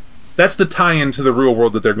sense. That's the tie-in to the real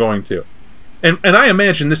world that they're going to. And I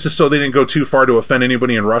imagine this is so they didn't go too far to offend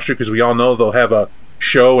anybody in Russia, because we all know they'll have a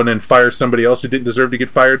show and then fire somebody else who didn't deserve to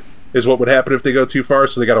get fired, is what would happen if they go too far,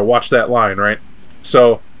 so they got to watch that line, right?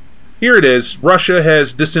 So, here it is. Russia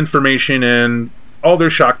has disinformation and all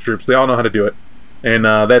their shock troops. They all know how to do it. And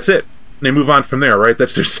that's it. And they move on from there, right?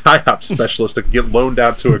 That's their PSYOP specialist that can get loaned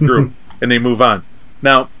out to a group, and they move on.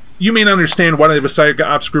 Now, you may not understand why they have a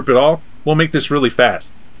PSYOPs group at all. We'll make this really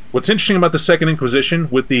fast. what's interesting about the Second Inquisition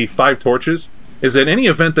with the 5 torches is that any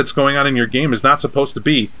event that's going on in your game is not supposed to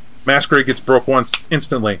be Masquerade gets broke once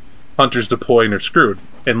instantly, hunters deploy and are screwed,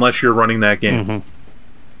 unless you're running that game. Mm-hmm.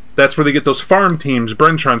 That's where they get those farm teams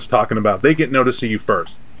Brentron's talking about. They get notice of you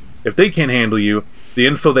first. If they can't handle you, the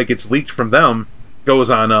info that gets leaked from them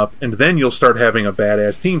goes on up, and then you'll start having a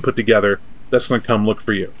badass team put together that's going to come look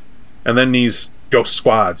for you. And then these ghost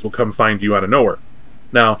squads will come find you out of nowhere.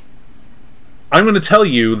 Now, I'm going to tell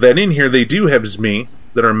you that in here they do have Zmi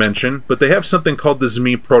that are mentioned, but they have something called the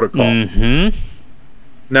Zmi Protocol. Mm-hmm.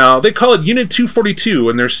 Now, they call it Unit 242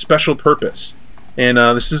 and their special purpose. And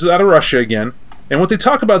this is out of Russia again. And what they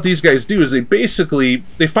talk about these guys do is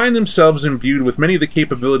they find themselves imbued with many of the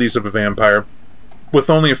capabilities of a vampire, with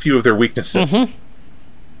only a few of their weaknesses. Mm-hmm.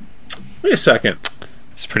 Wait a second.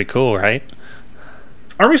 It's pretty cool, right?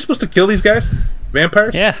 Aren't we supposed to kill these guys?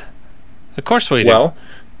 Vampires? Yeah. Of course we do. Well,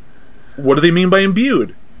 what do they mean by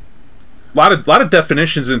imbued? A lot of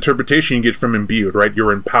definitions and interpretation you get from imbued, right?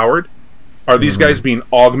 You're empowered. Are these guys being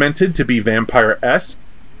augmented to be vampire-esque?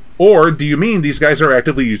 Or do you mean these guys are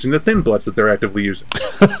actively using the thin bloods that they're actively using?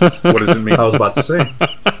 What does it mean? I was about to say.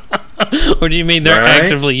 Or do you mean they're Right?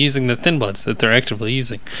 actively using the thin bloods that they're actively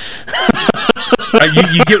using?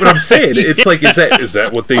 You get what I'm saying? It's like, is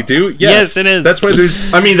that what they do? Yes, it is. That's why there's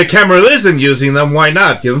I mean, the camera isn't using them. Why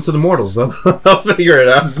not? Give them to the mortals. They'll figure it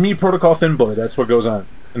out. Zmi Protocol thin blood. That's what goes on,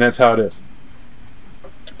 and that's how it is.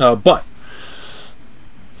 But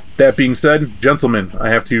that being said, gentlemen, I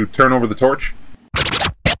have to turn over the torch.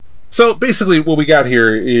 So basically what we got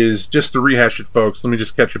here is, just to rehash it, folks, let me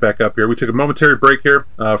just catch you back up here. We took a momentary break here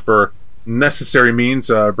for necessary means.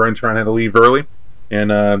 Brentron had to leave early,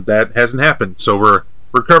 and that hasn't happened. So we're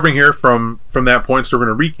recovering here from that point, so we're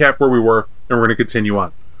going to recap where we were, and we're going to continue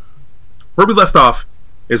on. Where we left off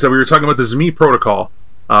is that we were talking about the Zmi Protocol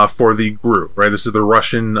for the GRU, right? This is the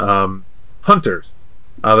Russian hunters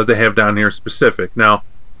that they have down here specific. Now,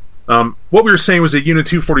 what we were saying was that Unit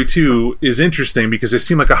 242 is interesting because they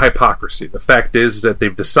seem like a hypocrisy. The fact is that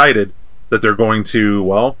they've decided that they're going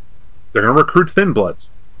to, they're going to recruit thin bloods.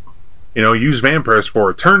 Use vampires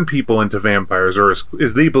turn people into vampires, or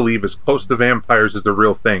as they believe, as close to vampires as the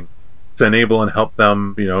real thing, to enable and help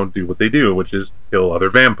them, do what they do, which is kill other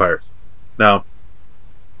vampires. Now,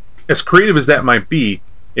 as creative as that might be,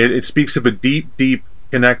 it speaks of a deep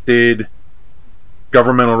connected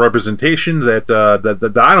governmental representation that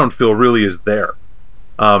I don't feel really is there.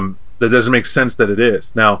 That doesn't make sense that it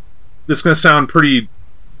is. Now, this is going to sound pretty...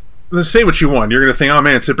 Say what you want. You're going to think, oh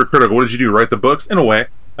man, it's hypocritical. What did you do, write the books? In a way,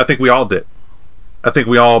 I think we all did. I think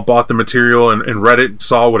we all bought the material and read it and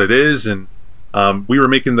saw what it is, and we were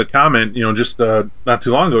making the comment, just not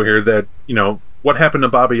too long ago here, that, what happened to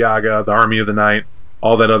Baba Yaga, the Army of the Night,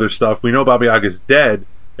 all that other stuff. We know Baba Yaga's dead,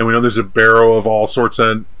 and we know there's a barrow of all sorts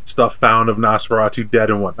of stuff found of Nosferatu dead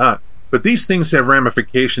and whatnot. But these things have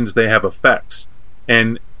ramifications, they have effects.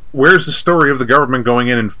 And where's the story of the government going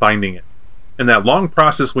in and finding it? And that long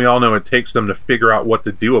process we all know it takes them to figure out what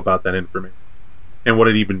to do about that information and what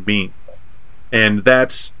it even means. And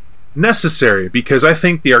that's necessary, because I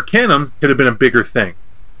think the Arcanum could have been a bigger thing.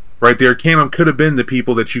 Right? The Arcanum could have been the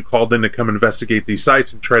people that you called in to come investigate these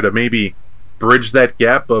sites and try to maybe bridge that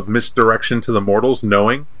gap of misdirection to the mortals,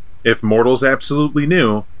 knowing if mortals absolutely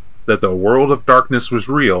knew that the world of darkness was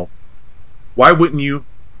real, why wouldn't you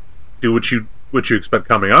do what you expect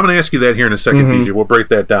coming? I'm going to ask you that here in a second, DJ. We'll break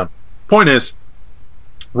that down. Point is,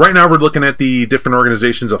 right now we're looking at the different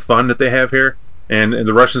organizations of fun that they have here, and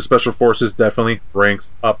the Russian Special Forces definitely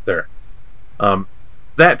ranks up there.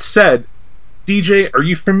 That said, DJ, are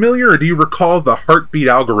you familiar, or do you recall the heartbeat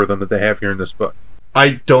algorithm that they have here in this book?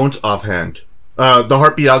 I don't offhand. The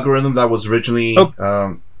heartbeat algorithm that was originally...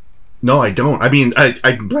 no, I don't. I mean,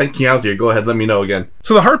 I'm blanking out here. Go ahead, let me know again.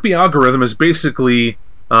 So the heartbeat algorithm is basically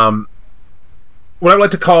what I like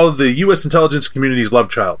to call the U.S. intelligence community's love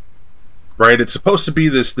child. Right? It's supposed to be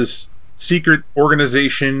this secret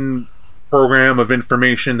organization program of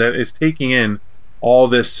information that is taking in all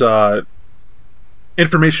this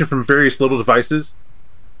information from various little devices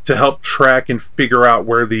to help track and figure out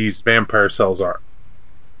where these vampire cells are.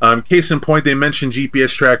 Case in point, they mentioned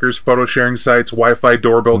GPS trackers, photo sharing sites, Wi-Fi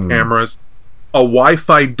doorbell cameras. A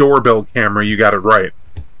Wi-Fi doorbell camera, you got it right.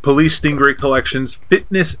 Police Stingray collections,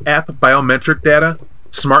 fitness app biometric data,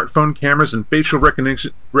 smartphone cameras, and facial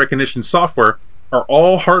recognition software are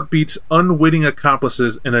all Heartbeat's unwitting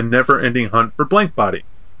accomplices in a never-ending hunt for blank bodies.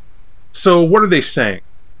 So what are they saying?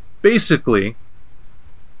 Basically,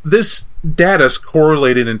 this data's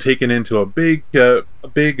correlated and taken into a big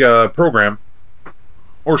program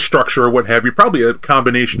or structure or what have you, probably a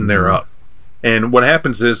combination thereof. And what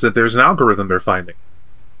happens is that there's an algorithm they're finding.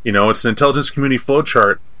 It's an intelligence community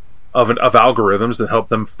flowchart of algorithms that help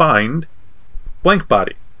them find blank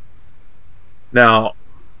bodies. Now,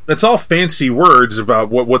 that's all fancy words about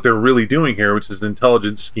what they're really doing here, which is an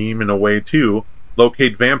intelligence scheme in a way to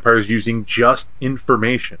locate vampires using just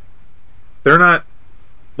information. They're not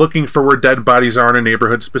looking for where dead bodies are in a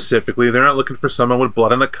neighborhood specifically. They're not looking for someone with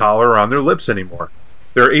blood on the collar or on their lips anymore.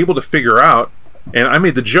 They're able to figure out, and I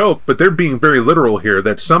made the joke, but they're being very literal here,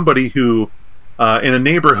 that somebody who, in a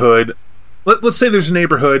neighborhood, let's say there's a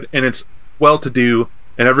neighborhood and it's well-to-do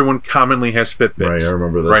and everyone commonly has Fitbits. Right, I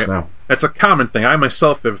remember this now. That's a common thing. I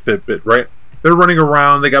myself have a Fitbit, right? They're running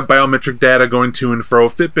around, they got biometric data going to and fro.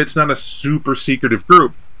 Fitbit's not a super secretive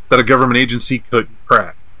group that a government agency could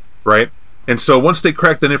crack, right? And so once they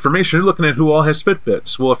crack that information, you're looking at who all has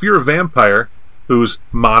Fitbits. Well, if you're a vampire who's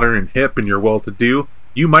modern and hip and you're well-to-do,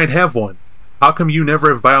 you might have one. How come you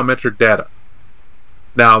never have biometric data?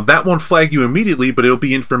 Now, that won't flag you immediately, but it'll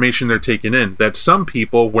be information they're taking in. That some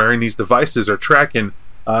people wearing these devices are tracking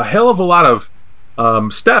a hell of a lot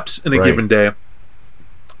of steps in a given day.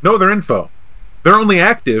 Know their info. They're only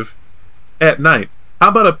active at night. How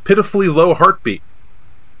about a pitifully low heartbeat?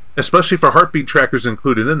 Especially if a heartbeat tracker's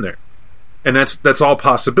included in there. And that's all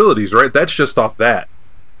possibilities, right? That's just off that.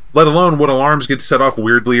 Let alone what alarms get set off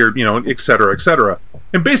weirdly or, et cetera, et cetera.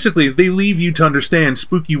 And basically, they leave you to understand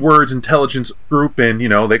spooky words, intelligence group, and,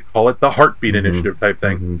 they call it the heartbeat initiative type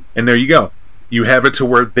thing. Mm-hmm. And there you go. You have it to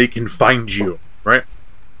where they can find you, right?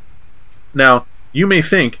 Now, you may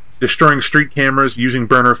think destroying street cameras, using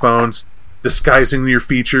burner phones, disguising your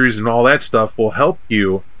features, and all that stuff will help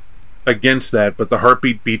you against that, but the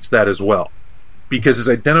heartbeat beats that as well. Because it's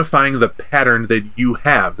identifying the pattern that you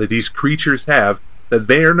have, that these creatures have, that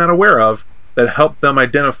they are not aware of, that help them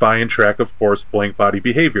identify and track, of course, blank body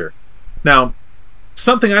behavior. Now,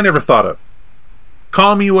 something I never thought of.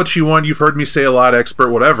 Call me what you want, you've heard me say a lot, expert,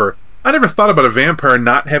 whatever. I never thought about a vampire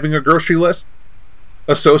not having a grocery list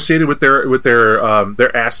associated with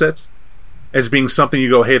their assets as being something you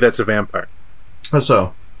go, hey, that's a vampire. How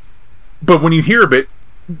so? But when you hear of it,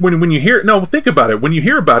 think about it. When you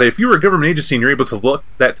hear about it, if you were a government agency and you're able to look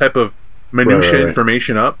that type of minutia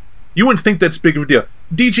information up, you wouldn't think that's big of a deal.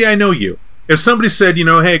 DJ, I know you. If somebody said,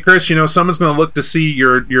 hey, Chris, someone's going to look to see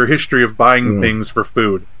your history of buying things for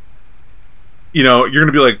food, you're going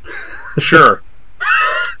to be like, sure.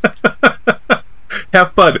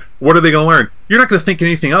 Have fun. What are they going to learn? You're not going to think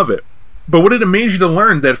anything of it. But would it amaze you to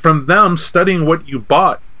learn that from them studying what you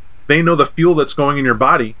bought, they know the fuel that's going in your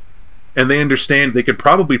body, and they understand they could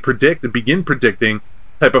probably begin predicting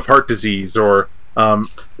type of heart disease or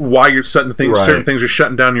why you're certain things are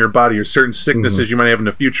shutting down your body or certain sicknesses you might have in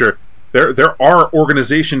the future. There are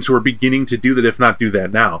organizations who are beginning to do that, if not do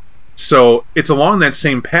that now. So it's along that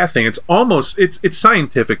same path thing. It's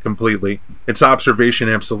scientific completely. It's observation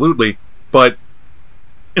absolutely. But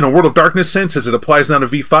in a World of Darkness sense, as it applies now to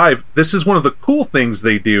V5, this is one of the cool things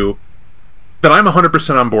they do that I'm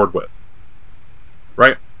 100% on board with.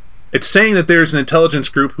 Right? It's saying that there's an intelligence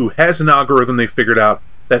group who has an algorithm they figured out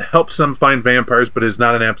that helps them find vampires, but is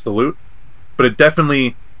not an absolute. But it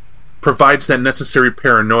definitely provides that necessary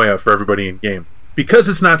paranoia for everybody in game. Because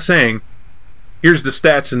it's not saying, here's the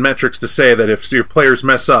stats and metrics to say that if your players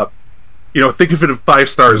mess up, think of it of 5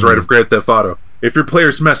 stars, right, of Grand Theft Auto. If your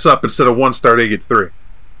players mess up, instead of 1 star, they get 3.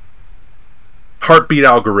 Heartbeat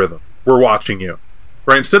algorithm. We're watching you.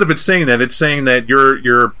 Right? Instead of it saying that, it's saying that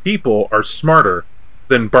your people are smarter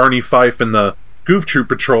than Barney Fife and the Goof Troop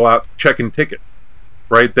Patrol out checking tickets.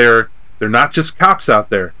 Right? They're not just cops out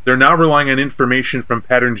there. They're now relying on information from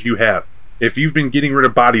patterns you have. If you've been getting rid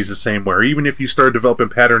of bodies the same way, or even if you start developing a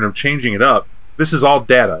pattern of changing it up, this is all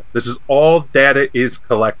data. This is all data is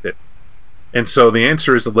collected. And so the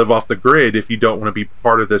answer is to live off the grid if you don't want to be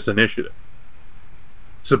part of this initiative.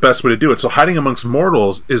 It's the best way to do it. So hiding amongst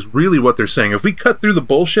mortals is really what they're saying. If we cut through the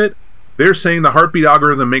bullshit, they're saying the heartbeat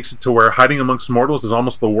algorithm makes it to where hiding amongst mortals is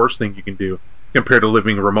almost the worst thing you can do compared to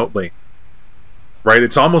living remotely. Right?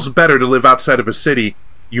 It's almost better to live outside of a city.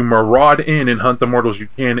 You maraud in and hunt the mortals you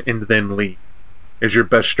can and then leave is your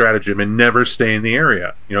best stratagem, and never stay in the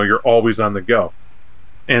area. You're always on the go.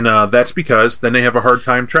 And that's because then they have a hard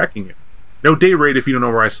time tracking you. No day rate if you don't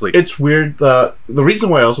know where I sleep. It's weird. The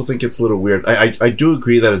reason why I also think it's a little weird, I do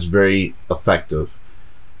agree that it's very effective,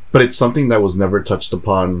 but it's something that was never touched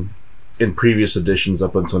upon in previous editions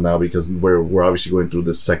up until now, because we're obviously going through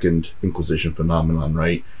this second Inquisition phenomenon,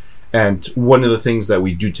 right? And one of the things that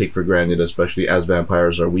we do take for granted, especially as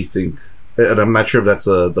vampires, are we think, and I'm not sure if that's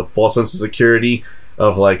the false sense of security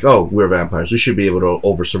of like, oh, we're vampires, we should be able to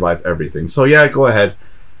over-survive everything. So yeah, go ahead.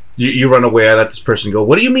 You run away, I let this person go.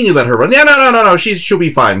 What do you mean you let her run? Yeah, no. She'll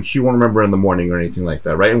be fine. She won't remember in the morning or anything like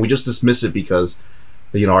that, right? And we just dismiss it because,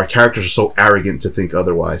 our characters are so arrogant to think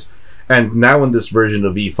otherwise. And now in this version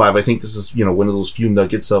of E5, I think this is, one of those few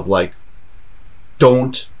nuggets of, like,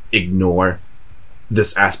 don't ignore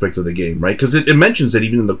this aspect of the game, right? Because it mentions it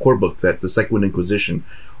even in the core book that the Second Inquisition,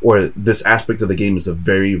 or this aspect of the game, is a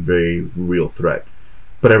very, very real threat.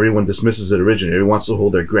 But everyone dismisses it originally. Everyone wants to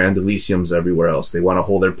hold their Grand Elysiums everywhere else. They want to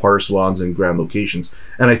hold their power salons in grand locations.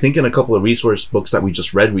 And I think in a couple of resource books that we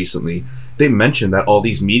just read recently, they mentioned that all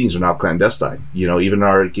these meetings are now clandestine. Even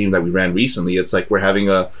our game that we ran recently, it's like we're having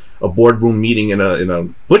a boardroom meeting in a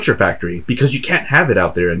butcher factory because you can't have it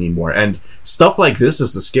out there anymore. And stuff like this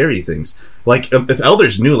is the scary things. Like, if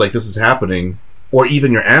elders knew, like, this is happening, or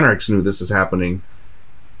even your anarchs knew this is happening,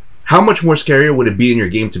 how much more scarier would it be in your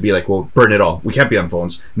game to be like, well, burn it all. We can't be on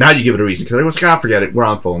phones. Now you give it a reason. Because everyone's like, forget it. We're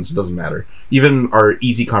on phones. It doesn't matter. Even our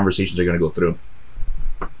easy conversations are going to go through.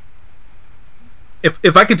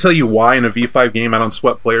 If I could tell you why in a V5 game I don't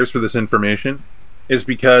sweat players for this information, is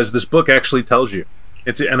because this book actually tells you.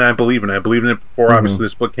 And I believe in it. I believed in it before, obviously,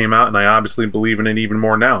 this book came out, and I obviously believe in it even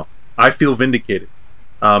more now. I feel vindicated.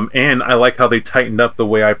 And I like how they tightened up the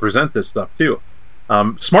way I present this stuff, too.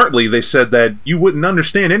 Smartly, they said that you wouldn't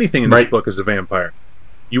understand anything in this book as a vampire.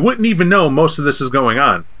 You wouldn't even know most of this is going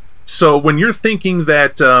on. So when you're thinking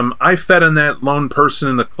that I fed on that lone person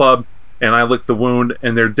in the club and I licked the wound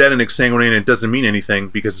and they're dead and exsanguinated and it doesn't mean anything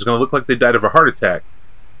because it's going to look like they died of a heart attack,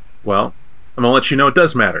 well, I'm going to let you know it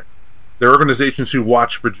does matter. There are organizations who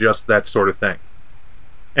watch for just that sort of thing.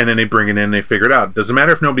 And then they bring it in and they figure it out. Doesn't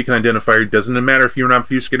matter if nobody can identify you. Doesn't matter if you're an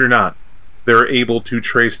obfuscate or not. They're able to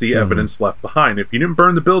trace the evidence left behind. If you didn't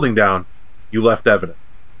burn the building down, you left evidence.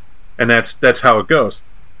 And that's how it goes.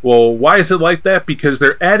 Well, why is it like that? Because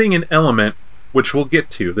they're adding an element, which we'll get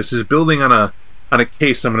to. This is building on a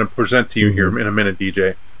case I'm going to present to you here in a minute,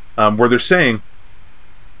 DJ, where they're saying,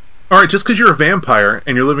 all right, just because you're a vampire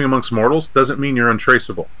and you're living amongst mortals doesn't mean you're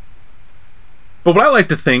untraceable. But what I like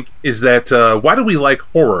to think is that why do we like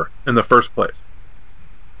horror in the first place?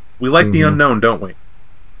 We like the unknown, don't we?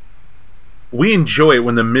 We enjoy it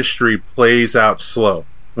when the mystery plays out slow,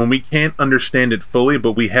 when we can't understand it fully,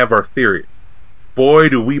 but we have our theories. Boy,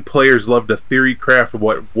 do we players love to theory craft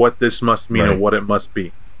what this must mean and what it must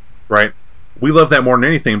be, right? We love that more than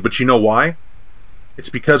anything, but you know why? It's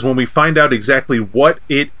because when we find out exactly what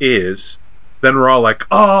it is, then we're all like,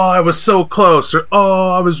 oh, I was so close, or oh,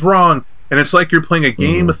 I was wrong. And it's like you're playing a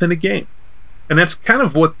game within a game. And that's kind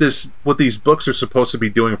of what these books are supposed to be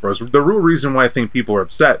doing for us. The real reason why I think people are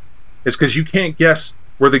upset is because you can't guess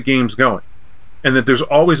where the game's going. And that there's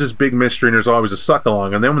always this big mystery and there's always a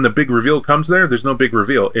suck-along. And then when the big reveal comes there's no big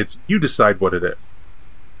reveal. It's you decide what it is.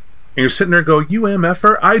 And you're sitting there going, you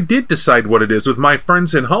MFer, I did decide what it is with my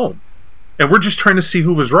friends at home. And we're just trying to see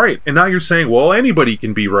who was right. And now you're saying, well, anybody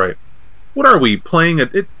can be right. What are we, playing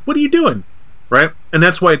it? What are you doing? Right? And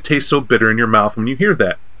that's why it tastes so bitter in your mouth when you hear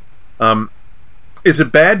that. Is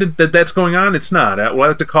it bad that that's going on? It's not. What I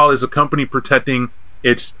like to call it is a company protecting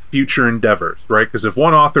its future endeavors, right? Because if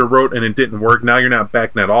one author wrote and it didn't work, now you're not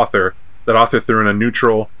backing that author threw in a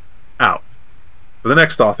neutral out for the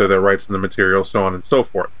next author that writes the material, so on and so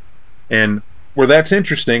forth. And where that's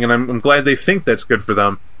interesting, and I'm glad they think that's good for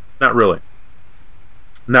them, not really.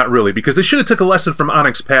 Not really, because they should have took a lesson from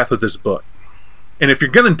Onyx Path with this book. And if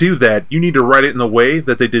you're going to do that, you need to write it in the way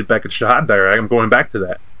that they did back at Shahad Diary. I'm going back to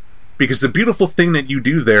that. Because the beautiful thing that you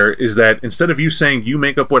do there is that instead of you saying you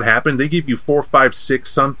make up what happened, they give you 4, 5, 6,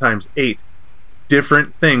 sometimes 8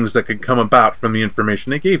 different things that could come about from the information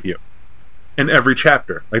they gave you in every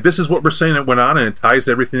chapter. Like, this is what we're saying that went on, and it ties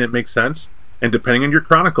to everything that makes sense. And depending on your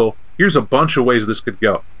chronicle, here's a bunch of ways this could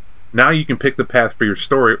go. Now you can pick the path for your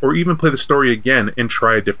story, or even play the story again and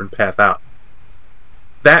try a different path out.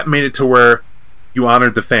 That made it to where you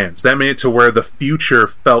honored the fans. That made it to where the future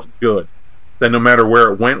felt good. That no matter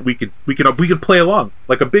where it went, we could play along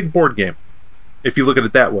like a big board game, if you look at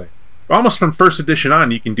it that way. Almost from first edition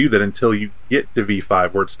on, you can do that until you get to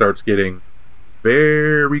V5, where it starts getting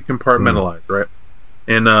very compartmentalized, right?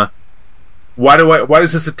 And why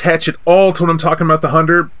does this attach it all to what I'm talking about the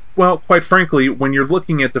 100? Well, quite frankly, when you're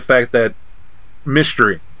looking at the fact that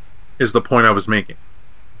mystery is the point I was making,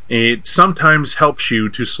 it sometimes helps you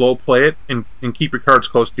to slow play it and keep your cards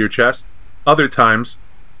close to your chest. Other times,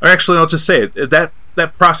 or actually, I'll just say it, that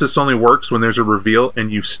process only works when there's a reveal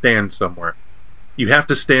and you stand somewhere. You have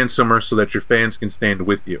to stand somewhere so that your fans can stand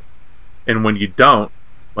with you. And when you don't,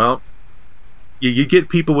 well, you get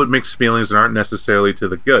people with mixed feelings that aren't necessarily to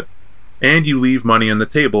the good. And you leave money on the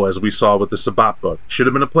table, as we saw with the Sabat book. Should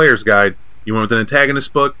have been a player's guide. You went with an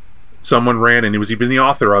antagonist book. someone ran, and he was even the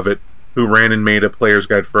author of it, who ran and made a player's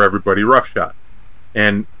guide for everybody roughshod.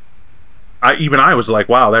 And I was like,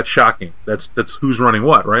 wow, that's shocking. That's who's running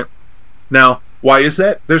what, right? Now, why is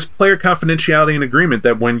that? There's player confidentiality and agreement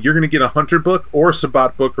that when you're going to get a hunter book or a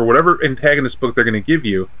Sabbat book or whatever antagonist book they're going to give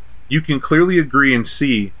you, you can clearly agree and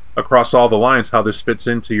see across all the lines how this fits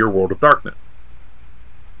into your world of darkness.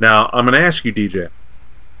 Now, I'm going to ask you, DJ,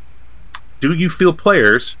 do you feel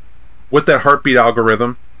players, with that heartbeat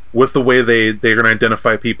algorithm, with the way they're going to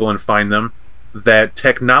identify people and find them, that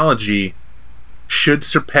technology should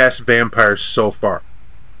surpass vampires so far?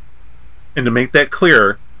 And to make that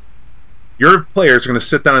clearer, your players are going to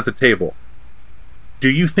sit down at the table. Do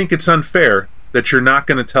you think it's unfair that you're not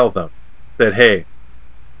going to tell them that, hey,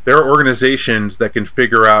 there are organizations that can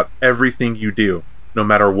figure out everything you do, no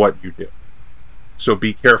matter what you do? So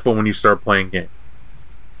be careful when you start playing games.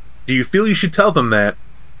 Do you feel you should tell them that,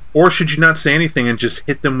 or should you not say anything and just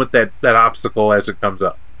hit them with that obstacle as it comes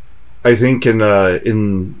up? I think in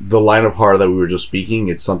the line of horror that we were just speaking,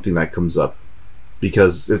 it's something that comes up.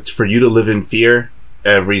 Because it's for you to live in fear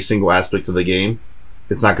every single aspect of the game,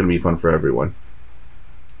 it's not going to be fun for everyone.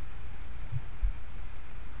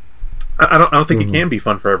 I don't think it can be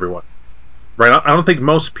fun for everyone. Right? I don't think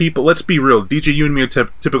most people, let's be real, DJ, you and me are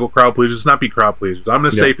typical crowd pleasers. Let's not be crowd pleasers. I'm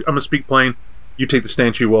going to speak plain, you take the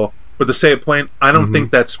stance you will. But to say it plain, I don't think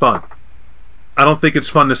that's fun. I don't think it's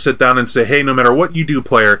fun to sit down and say, hey, no matter what you do,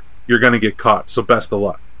 player, you're going to get caught, so best of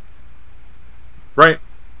luck. Right?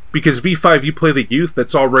 Because V5, you play the youth,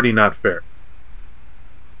 that's already not fair.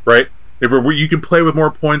 Right? You can play with more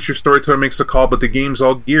points, your storyteller makes a call, but the game's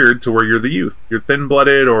all geared to where you're the youth. You're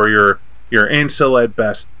thin-blooded, or you're Ancil at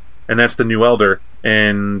best, and that's the new Elder,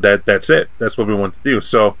 and that's it. That's what we want to do.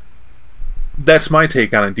 So, that's my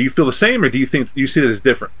take on it. Do you feel the same, or do you see it as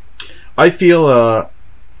different? I feel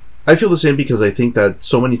the same, because I think that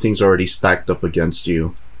so many things are already stacked up against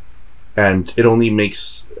you, and it only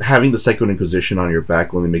makes having the Second Inquisition on your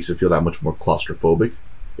back only makes it feel that much more claustrophobic,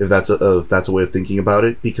 if that's a way of thinking about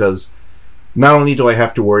it. Because not only do I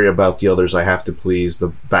have to worry about the others I have to please, the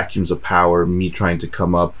vacuums of power, me trying to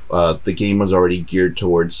come up, the game was already geared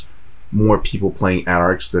towards more people playing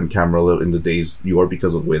Anarchs than Camarilla in the days yore,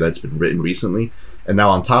 because of the way that's been written recently. And now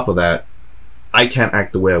on top of that, I can't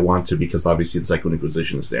act the way I want to, because obviously the Second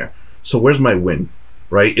Inquisition is there. So where's my win,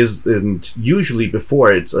 right? And usually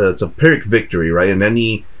before it's a Pyrrhic victory, right? And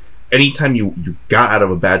anytime you got out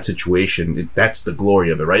of a bad situation, that's the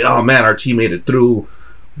glory of it, right? Oh man, our team made it through.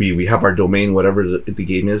 We have our domain, whatever the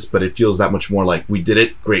game is, but it feels that much more like we did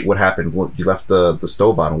it. Great, what happened? Well, you left the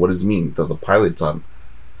stove on. What does it mean? The pilot's on.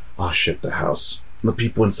 Oh shit, the house, the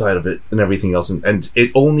people inside of it, and everything else. And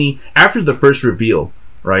it only after the first reveal.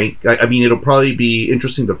 Right? I mean, it'll probably be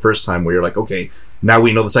interesting the first time where you're like, okay, now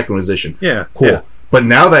we know the Second Inquisition. Yeah. Cool. Yeah. But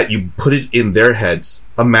now that you put it in their heads,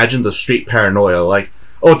 imagine the straight paranoia. Like,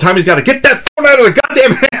 oh, Tommy's got to get that phone out of the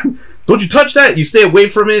goddamn hand. Don't you touch that. You stay away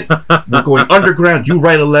from it. We're going underground. You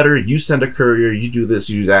write a letter. You send a courier. You do this.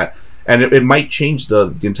 You do that. And it might change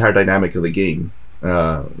the entire dynamic of the game.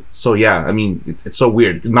 So, yeah, I mean, it's so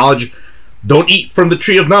weird. Knowledge... Don't eat from the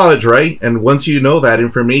tree of knowledge, right? And once you know that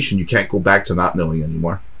information, you can't go back to not knowing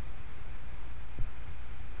anymore.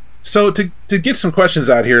 So to get some questions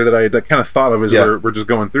out here that I kind of thought of as we're just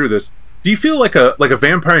going through this, do you feel like a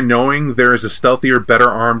vampire knowing there is a stealthier, better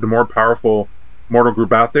armed, more powerful mortal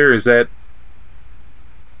group out there?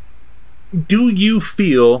 Do you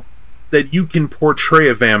feel that you can portray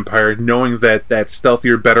a vampire knowing that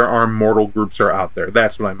stealthier, better armed mortal groups are out there?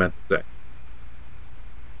 That's what I meant to say.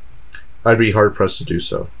 I'd be hard pressed to do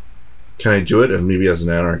so. Can I do it? And maybe as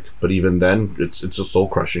an anarch, but even then, it's just soul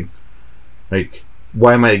crushing. Like,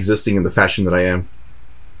 why am I existing in the fashion that I am?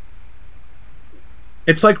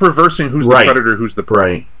 It's like reversing who's the predator, who's the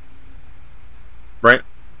prey. Right.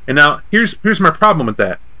 And now here's my problem with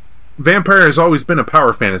that. Vampire has always been a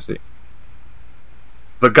power fantasy.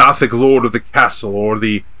 The gothic lord of the castle, or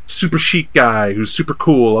the super chic guy who's super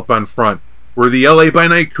cool up on front. We're the LA by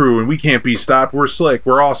Night crew, and we can't be stopped. We're slick.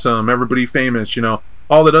 We're awesome. Everybody famous.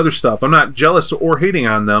 All that other stuff. I'm not jealous or hating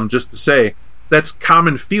on them. Just to say that's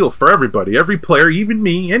common feel for everybody. Every player, even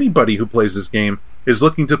me, anybody who plays this game, is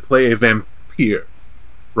looking to play a vampire,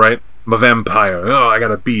 right? I'm a vampire. Oh, I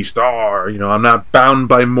got a beast. I'm not bound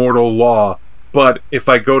by mortal law. But if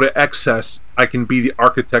I go to excess, I can be the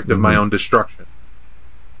architect of my own destruction.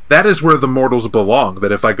 That is where the mortals belong.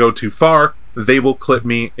 That if I go too far, they will clip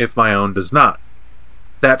me if my own does not.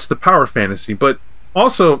 That's the power fantasy. But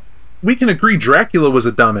also, we can agree Dracula was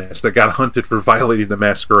a dumbass that got hunted for violating the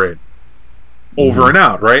masquerade. Over and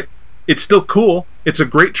out, right? It's still cool. It's a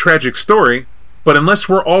great tragic story. But unless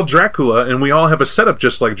we're all Dracula and we all have a setup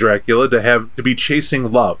just like Dracula to be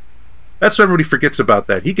chasing love. That's what everybody forgets about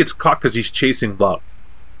that. He gets caught because he's chasing love.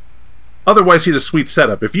 Otherwise, he's a sweet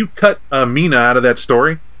setup. If you cut Mina out of that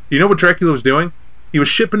story, you know what Dracula was doing? He was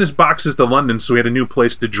shipping his boxes to London so he had a new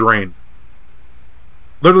place to drain.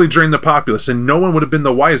 Literally drain the populace, and no one would have been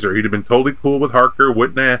the wiser. He'd have been totally cool with Harker,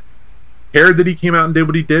 wouldn't have cared that he came out and did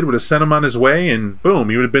what he did, would have sent him on his way, and boom,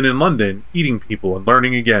 he would have been in London, eating people and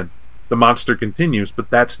learning again. The monster continues,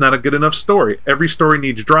 but that's not a good enough story. Every story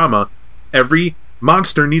needs drama. Every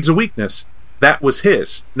monster needs a weakness. That was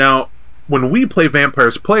his. Now, when we play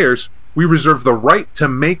vampires players, we reserve the right to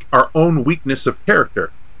make our own weakness of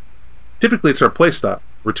character. Typically, it's our playstyle.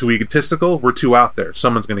 We're too egotistical, we're too out there.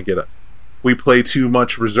 Someone's going to get us. We play too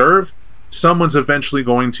much reserve, someone's eventually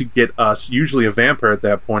going to get us. Usually a vampire at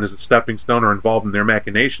that point is a stepping stone or involved in their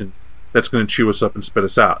machinations that's going to chew us up and spit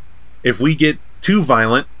us out. If we get too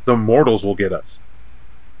violent, the mortals will get us.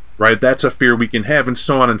 Right? That's a fear we can have, and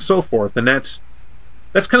so on and so forth. And that's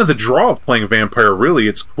kind of the draw of playing vampire, really.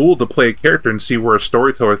 It's cool to play a character and see where a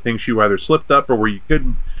storyteller thinks you either slipped up or where you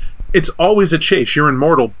couldn't. It's always a chase. You're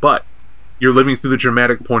immortal, but you're living through the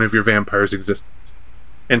dramatic point of your vampire's existence.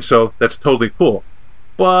 And so that's totally cool.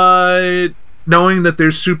 But knowing that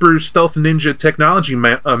there's super stealth ninja technology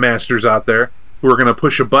masters out there who are going to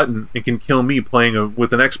push a button and can kill me playing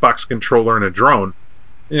with an Xbox controller and a drone,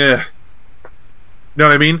 you know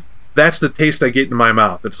what I mean? That's the taste I get in my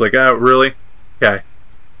mouth. It's like, oh, really? Okay.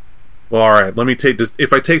 Well, alright, let me take this.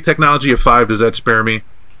 If I take technology of 5, does that spare me?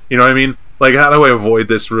 You know what I mean? Like, how do I avoid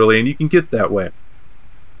this, really? And you can get that way.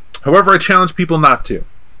 However, I challenge people not to.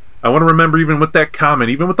 I want to remember, even with that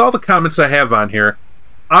comment, even with all the comments I have on here,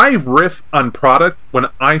 I riff on product when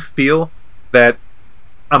I feel that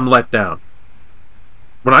I'm let down.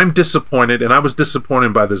 When I'm disappointed, and I was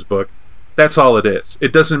disappointed by this book, that's all it is.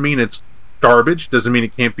 It doesn't mean it's garbage, doesn't mean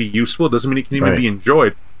it can't be useful, doesn't mean it can even be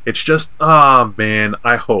enjoyed. It's just, man,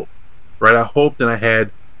 I hope. Right? I hoped and I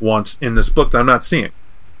had once in this book that I'm not seeing.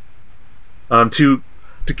 To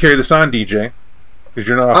carry this on, DJ, because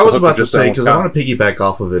you're not. I was about to say, because I want to piggyback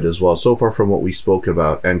off of it as well. So far from what we spoke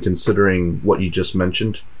about, and considering what you just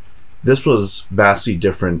mentioned, this was vastly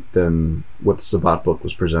different than what the Sabbat book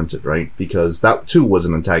was presented, right? Because that too was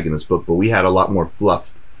an antagonist book, but we had a lot more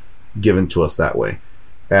fluff given to us that way.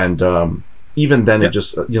 And even then, it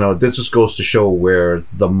just, this just goes to show where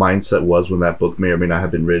the mindset was when that book may or may not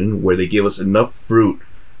have been written, where they gave us enough fruit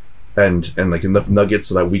and like enough nuggets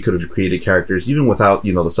so that we could have created characters, even without,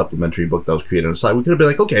 the supplementary book that was created on the side. We could have been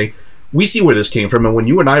like, okay, we see where this came from, and when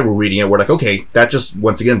you and I were reading it, we're like, okay, that just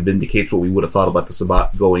once again vindicates what we would have thought about the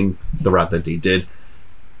Sabbat going the route that they did.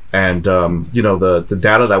 And the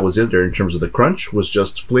data that was in there in terms of the crunch was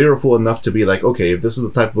just flavorful enough to be like, okay, if this is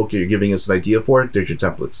the type of book you're giving us an idea for, there's your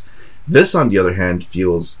templates. This, on the other hand,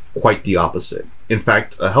 feels quite the opposite. In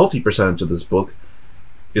fact, a healthy percentage of this book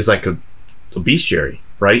is like a bestiary,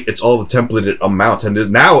 right? It's all the templated amounts,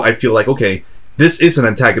 and now I feel like, okay, this is an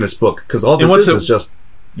antagonist book, because all this is just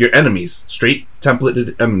your enemies, straight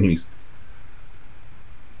templated enemies.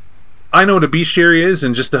 I know what a bestiary is,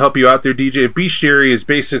 and just to help you out there, DJ, a bestiary is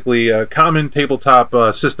basically common tabletop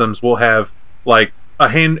systems will have like a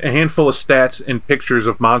handful of stats and pictures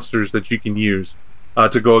of monsters that you can use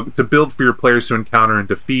to build for your players to encounter and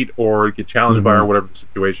defeat or get challenged by, or whatever the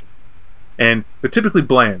situation. And they're typically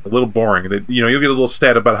bland, a little boring. You'll get a little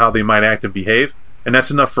stat about how they might act and behave, and that's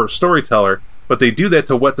enough for a storyteller. But they do that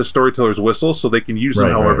to wet the storyteller's whistle so they can use them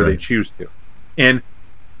however they choose to. And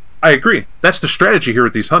I agree. That's the strategy here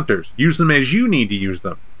with these hunters. Use them as you need to use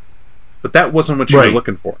them. But that wasn't what you were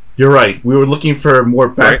looking for. You're right. We were looking for more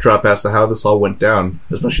backdrop as to how this all went down,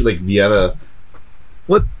 especially like Vienna.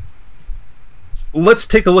 Let's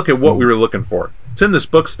take a look at what we were looking for. It's in this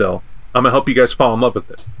book still. I'm going to help you guys fall in love with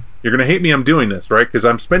it. You're going to hate me I'm doing this, right? Because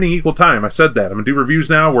I'm spending equal time. I said that. I'm going to do reviews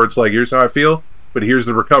now where it's like, here's how I feel, but here's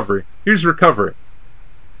the recovery. Here's the recovery.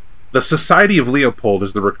 The Society of Leopold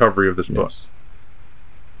is the recovery of this book.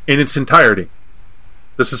 In its entirety.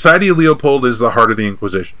 The Society of Leopold is the heart of the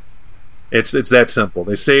Inquisition. It's that simple.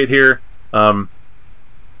 They say it here, and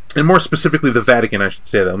more specifically the Vatican, I should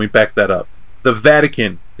say that. Let me back that up. The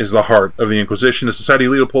Vatican is the heart of the Inquisition. The Society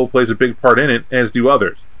of Leopold plays a big part in it, as do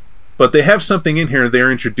others. But they have something in here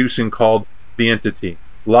they're introducing called the entity,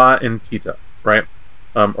 La Entita, right?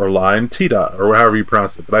 Or La Entita, or however you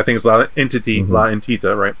pronounce it. But I think it's La Entity, La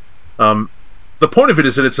Entita, right? The point of it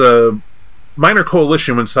is that it's a minor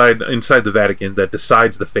coalition inside the Vatican that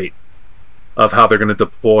decides the fate of how they're going to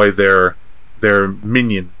deploy their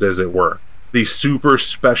minions, as it were. These super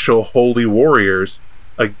special holy warriors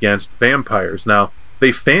against vampires. Now,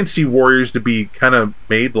 they fancy warriors to be kind of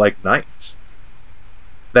made like knights.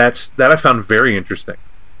 That I found very interesting.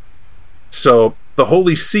 So the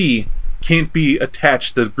Holy See can't be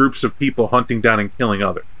attached to groups of people hunting down and killing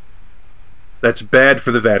others. That's bad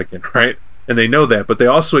for the Vatican, right? And they know that, but they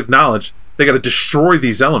also acknowledge they got to destroy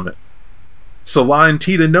these elements. So La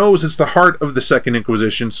Entita knows it's the heart of the Second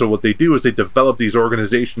Inquisition, so what they do is they develop these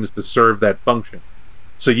organizations to serve that function.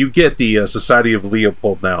 So you get the Society of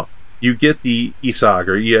Leopold now. You get the ESOG,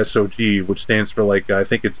 or ESOG, which stands for, like, I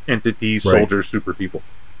think it's Entity, Soldier, Super People,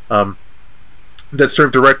 that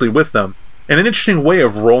serve directly with them. And an interesting way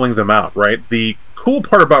of rolling them out, right? The cool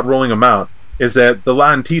part about rolling them out is that the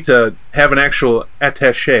La Entita have an actual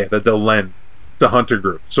attaché that they'll lend to hunter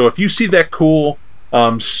group. So if you see that cool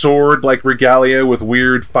sword like regalia with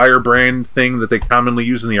weird firebrand thing that they commonly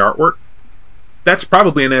use in the artwork, that's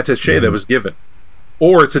probably an attaché that was given.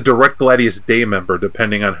 Or it's a direct Gladius Day member,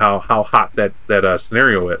 depending on how hot that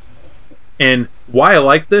scenario is. And why I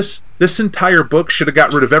like this entire book should have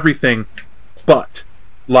got rid of everything but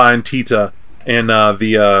La Entita and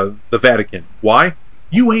the Vatican. Why?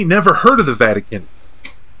 You ain't never heard of the Vatican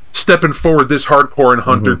stepping forward this hardcore in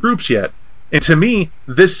hunter groups yet. And to me,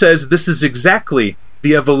 this says this is exactly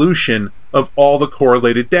the evolution of all the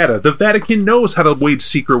correlated data. The Vatican knows how to wage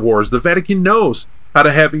secret wars. The Vatican knows how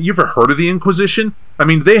to have... You ever heard of the Inquisition? I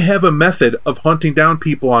mean, they have a method of hunting down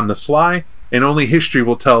people on the sly, and only history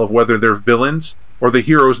will tell of whether they're villains or the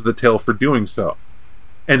heroes of the tale for doing so.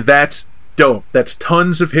 And that's dope. That's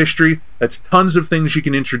tons of history. That's tons of things you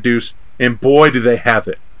can introduce, and boy, do they have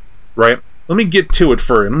it. Right? Let me get to it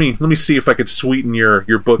for you. Let me see if I could sweeten your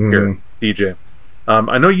book here, DJ.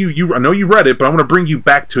 I know you read it, but I want to bring you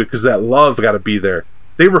back to it because that love got to be there.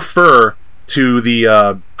 They refer to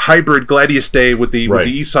the hybrid Gladius Day with the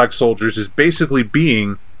ESOG soldiers as basically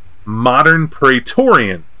being modern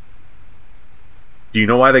Praetorians. Do you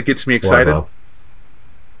know why that gets me excited?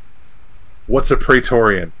 What's a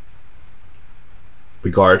Praetorian? The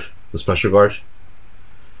guard, the special guard.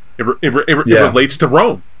 It relates to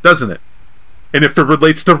Rome, doesn't it? And if it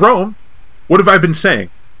relates to Rome, what have I been saying?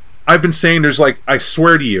 I've been saying there's I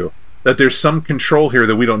swear to you, that there's some control here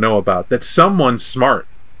that we don't know about. That someone smart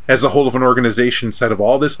has a hold of an organization inside of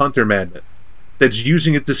all this hunter madness that's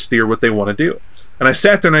using it to steer what they want to do. And I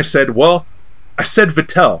sat there and I said,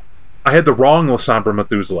 Vittel. I had the wrong Lasombra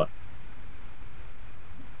Methuselah.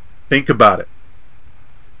 Think about it.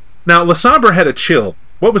 Now, Lasombra had a chill.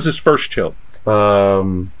 What was his first chill?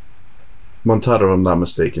 Montano, if I'm not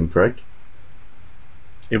mistaken, correct?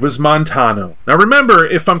 It was Montano. Now remember,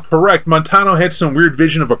 if I'm correct, Montano had some weird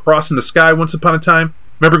vision of a cross in the sky once upon a time.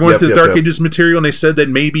 Remember going through the Dark Ages material and they said that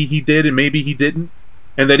maybe he did and maybe he didn't?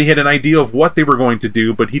 And that he had an idea of what they were going to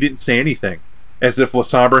do, but he didn't say anything. As if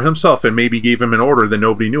Lasombra himself had maybe gave him an order that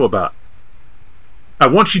nobody knew about. I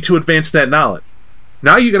want you to advance that knowledge.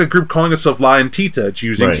 Now you got a group calling itself La Entita. It's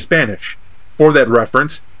using Spanish for that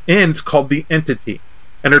reference, and it's called the Entity.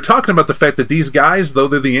 And they're talking about the fact that these guys, though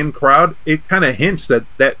they're the in crowd, it kind of hints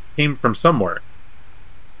that came from somewhere.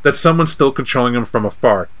 That someone's still controlling them from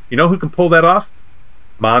afar. You know who can pull that off?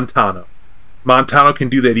 Montano. Montano can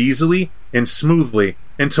do that easily and smoothly.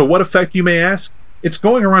 And to what effect, you may ask? It's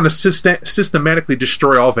going around to systematically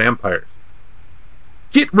destroy all vampires.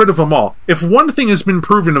 Get rid of them all. If one thing has been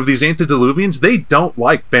proven of these antediluvians, they don't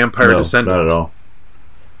like vampire descendants. Not at all.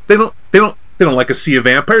 They don't like a sea of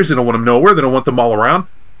vampires. They don't want them nowhere. They don't want them all around.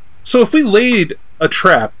 So if we laid a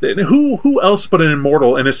trap, then who else but an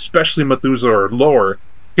immortal, and especially Methuselah or lower,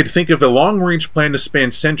 could think of a long-range plan to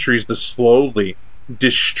span centuries to slowly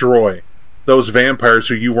destroy those vampires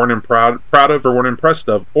who you weren't proud of or weren't impressed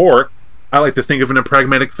of? Or, I like to think of in a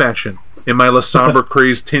pragmatic fashion, in my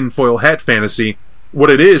Lasombra-crazed tinfoil hat fantasy,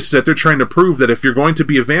 what it is that they're trying to prove that if you're going to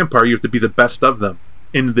be a vampire, you have to be the best of them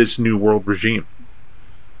in this new world regime.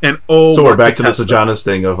 And so we're back to the Sejanus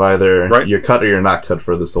thing of either you're cut or you're not cut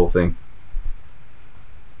for this whole thing.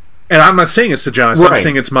 And I'm not saying it's Sejanus, I'm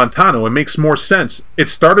saying it's Montano. It makes more sense. It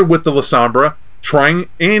started with the Lasombra trying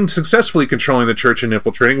and successfully controlling the church and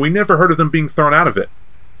infiltrating. We never heard of them being thrown out of it.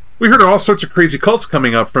 We heard of all sorts of crazy cults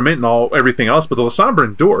coming up from it and everything else, but the Lasombra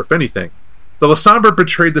endure, if anything. The Lasombra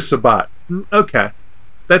betrayed the Sabbat. Okay.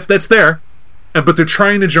 That's there. But they're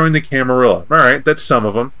trying to join the Camarilla. Alright, that's some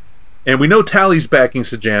of them. And we know Tally's backing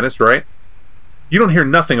Sejanus, right? You don't hear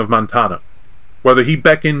nothing of Montano. Whether he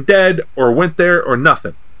beckoned dead or went there or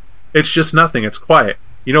nothing. It's just nothing. It's quiet.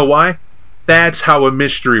 You know why? That's how a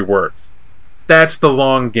mystery works. That's the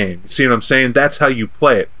long game. You see what I'm saying? That's how you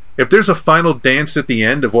play it. If there's a final dance at the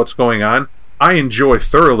end of what's going on, I enjoy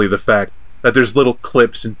thoroughly the fact that there's little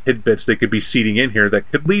clips and tidbits that could be seeding in here that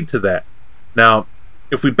could lead to that. Now,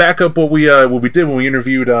 if we back up what we did when we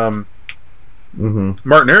interviewed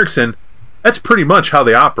Martin Erickson, That's pretty much how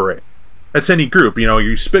they operate. That's any group.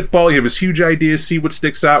 You spitball, you have this huge idea, see what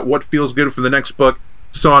sticks out, what feels good for the next book,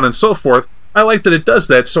 so on and so forth. I like that it does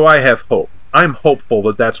that, so I have hope. I'm hopeful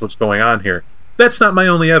that that's what's going on here. That's not my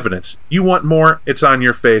only evidence. You want more, it's on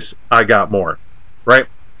your face. I got more. Right?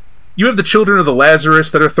 You have the children of the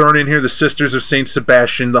Lazarus that are thrown in here, the sisters of Saint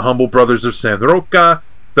Sebastian, the humble brothers of San Roca,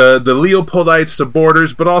 the Leopoldites, the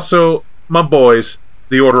Borders, but also my boys,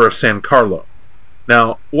 the Order of San Carlo.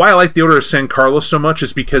 Now, why I like the Order of San Carlo so much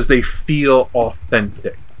is because they feel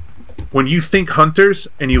authentic. When you think hunters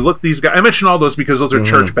and you look these guys, I mention all those because those are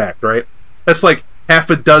church-backed, right? That's like half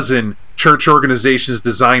a dozen church organizations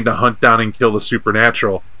designed to hunt down and kill the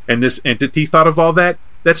supernatural. And this entity thought of all that?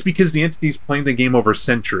 That's because the entity's playing the game over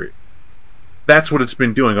centuries. That's what it's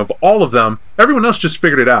been doing. Of all of them, everyone else just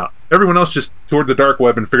figured it out. Everyone else just toured the dark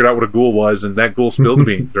web and figured out what a ghoul was, and that ghoul spilled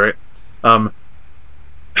beans, right?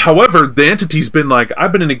 However, the entity's been like,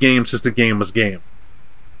 I've been in a game since the game was game.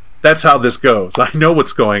 That's how this goes. I know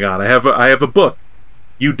what's going on. I have a book.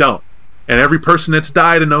 You don't. And every person that's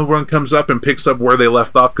died, and no one comes up and picks up where they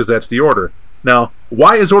left off because that's the Order. Now,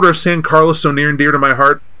 why is Order of San Carlos so near and dear to my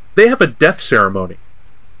heart? They have a death ceremony.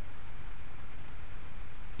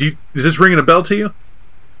 Is this ringing a bell to you?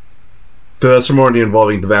 The ceremony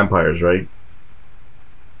involving the vampires, right?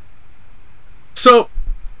 So,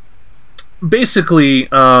 basically,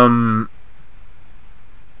 I'm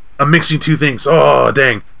mixing two things. Oh,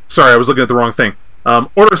 dang. Sorry, I was looking at the wrong thing.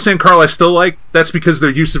 Order of San Carlo I still like. That's because their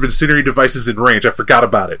use of incendiary devices in range. I forgot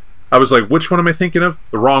about it. I was like, which one am I thinking of?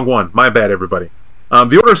 The wrong one. My bad, everybody.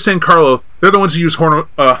 The Order of San Carlo, they're the ones who use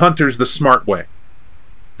hunters the smart way.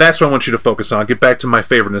 That's what I want you to focus on. I'll get back to my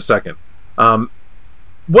favorite in a second.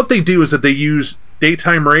 What they do is that they use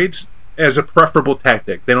daytime raids as a preferable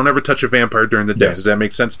tactic. They don't ever touch a vampire during the day. Yes. Does that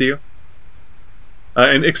make sense to you?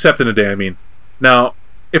 And except in the day, I mean. Now,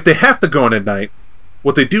 if they have to go in at night,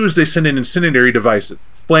 what they do is they send in incendiary devices,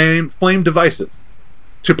 flame devices,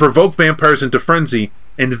 to provoke vampires into frenzy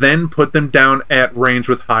and then put them down at range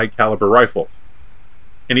with high caliber rifles.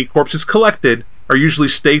 Any corpses collected are usually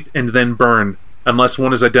staked and then burned, unless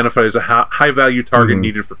one is identified as a high-value target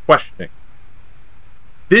needed for questioning.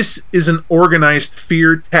 This is an organized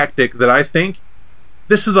fear tactic that I think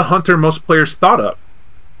this is the hunter most players thought of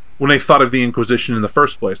when they thought of the Inquisition in the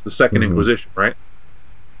first place, the Second Inquisition, right?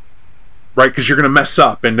 Right, because you're going to mess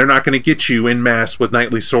up, and they're not going to get you en masse with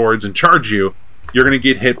knightly swords and charge you. You're going to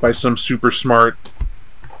get hit by some super smart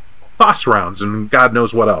boss rounds and God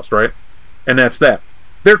knows what else, right? And that's that.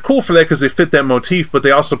 They're cool for that because they fit that motif, but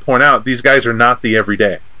they also point out these guys are not the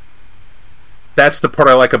everyday. That's the part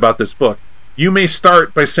I like about this book. You may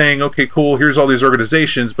start by saying, okay, cool, here's all these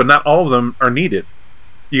organizations, but not all of them are needed.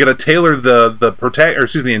 You got to tailor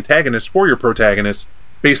the antagonist for your protagonist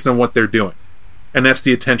based on what they're doing. And that's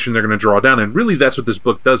the attention they're going to draw down. And really, that's what this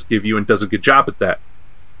book does give you and does a good job at that.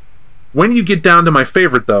 When you get down to my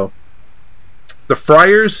favorite, though, the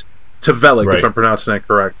Friars to Velik, right, if I'm pronouncing that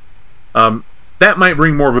correct, that might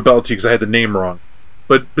ring more of a bell to you because I had the name wrong.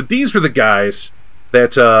 But these were the guys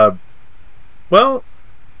that, well,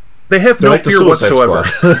 they have no like fear whatsoever.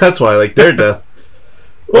 That's why, like, their death.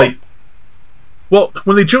 Well,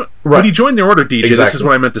 when you join the Order, DJ, This is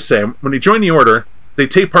what I meant to say. When you join the Order, they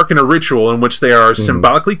take part in a ritual in which they are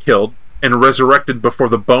symbolically killed and resurrected before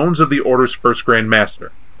the bones of the Order's first Grand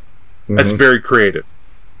Master. That's very creative,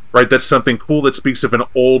 right? That's something cool that speaks of an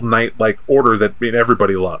old knight-like order that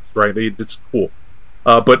everybody loves, right? It's cool.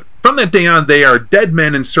 But from that day on, they are dead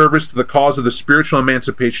men in service to the cause of the spiritual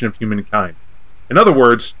emancipation of humankind. In other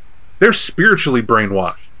words, they're spiritually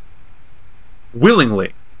brainwashed.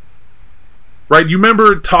 Willingly. Right? You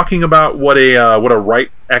remember talking about what a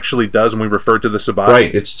rite actually does when we refer to the Sabbat?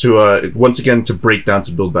 Right. It's to, once again, to break down,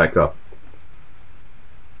 to build back up.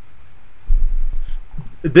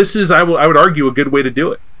 This is, I would argue, a good way to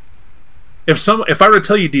do it. If I were to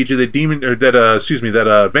tell you, DJ,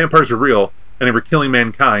 that vampires are real and they were killing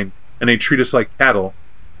mankind and they treat us like cattle,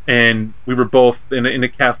 and we were both in a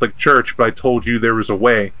Catholic church, but I told you there was a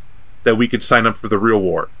way that we could sign up for the real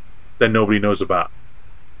war that nobody knows about.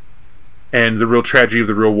 And the real tragedy of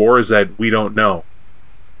the real war is that we don't know.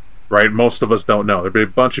 Right? Most of us don't know. There'd be a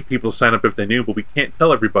bunch of people sign up if they knew, but we can't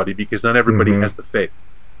tell everybody because not everybody has the faith.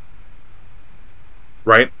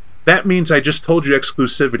 Right? That means I just told you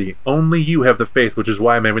exclusivity. Only you have the faith, which is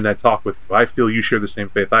why I'm having that talk with you. I feel you share the same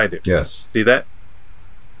faith I do. Yes. See that?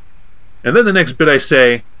 And then the next bit I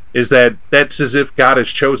say is that that's as if God has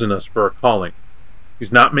chosen us for a calling.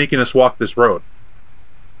 He's not making us walk this road.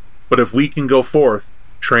 But if we can go forth,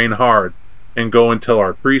 train hard, and go and tell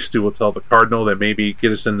our priest, who will tell the cardinal that maybe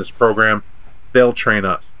get us in this program, they'll train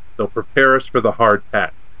us. They'll prepare us for the hard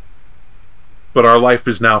path. but our life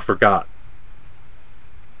is now for God.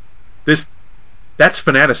 That's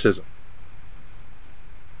fanaticism.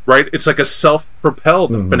 Right? It's like a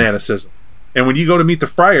self-propelled fanaticism. And when you go to meet the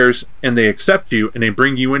friars and they accept you and they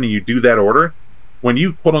bring you in and you do that order, when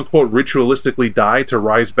you quote-unquote ritualistically die to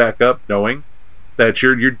rise back up knowing that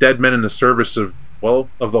you're dead men in the service of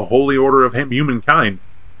the holy order of humankind,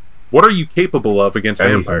 what are you capable of against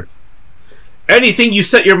vampires? Anything you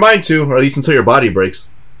set your mind to, or at least until your body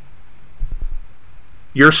breaks.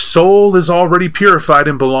 Your soul is already purified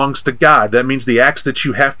and belongs to God. That means the acts that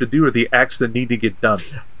you have to do are the acts that need to get done.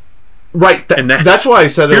 Right. And that's why I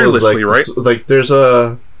said it was like, right? Like there's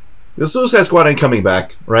the Suicide Squad ain't coming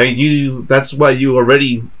back, right? That's why you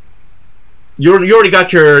already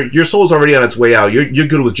got your soul's already on its way out. You're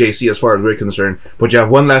good with JC as far as we're concerned, but you have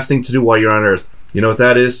one last thing to do while you're on Earth. You know what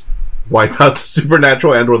that is? Wipe out the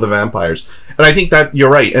supernatural and or the vampires. And I think that you're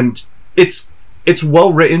right, and it's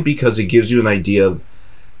well written because it gives you an idea.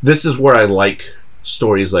 This is where I like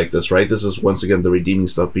stories like this, right? This is once again the redeeming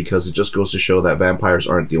stuff because it just goes to show that vampires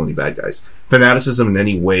aren't the only bad guys. Fanaticism in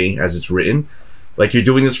any way as it's written, like you're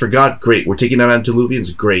doing this for God, great. We're taking out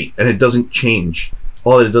antediluvians, great. And it doesn't change.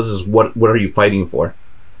 All it does is what are you fighting for?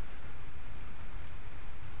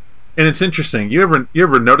 And it's interesting. You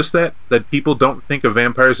ever notice that people don't think of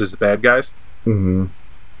vampires as bad guys? Mm-hmm.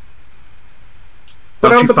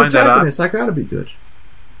 But I'm the protagonist. I gotta be good.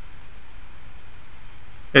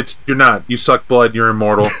 You're not. You suck blood. You're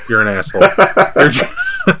immortal. You're an asshole.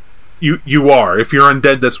 You are. If you're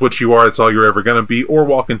undead, that's what you are. It's all you're ever gonna be. Or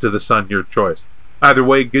walk into the sun. Your choice. Either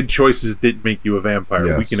way, good choices didn't make you a vampire.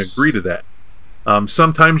 Yes. We can agree to that.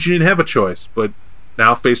 Sometimes you didn't have a choice, but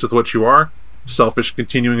now faced with what you are, selfish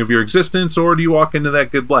continuing of your existence, or do you walk into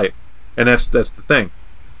that good light? And that's the thing.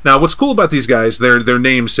 Now, what's cool about these guys, their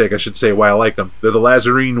namesake, I should say, why I like them. They're the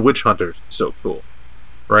Lazarene witch hunters. It's so cool,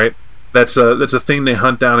 right? That's a thing they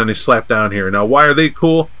hunt down and they slap down here. Now, why are they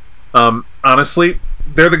cool? Honestly,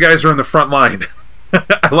 they're the guys who are in the front line.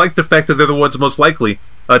 I like the fact that they're the ones most likely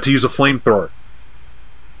to use a flamethrower.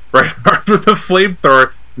 Right? With a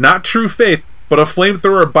flamethrower, not true faith, but a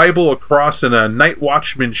flamethrower, a Bible, a cross, and a Night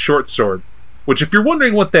Watchman short sword. Which, if you're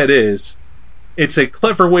wondering what that is, it's a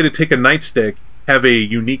clever way to take a nightstick, have a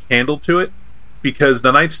unique handle to it, because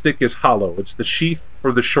the nightstick is hollow. It's the sheath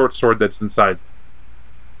for the short sword that's inside.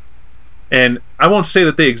 And I won't say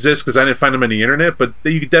that they exist because I didn't find them on the internet, but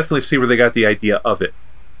you can definitely see where they got the idea of it.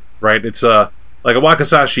 Right? It's like a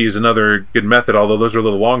wakizashi is another good method, although those are a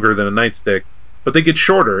little longer than a nightstick. But they get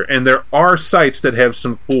shorter, and there are sites that have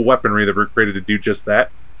some cool weaponry that were created to do just that.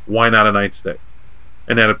 Why not a nightstick?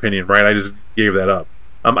 In that opinion, right? I just gave that up.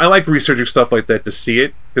 I like researching stuff like that to see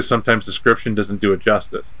it, because sometimes description doesn't do it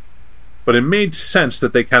justice. But it made sense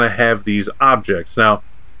that they kind of have these objects. Now,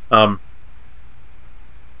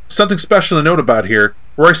 something special to note about here,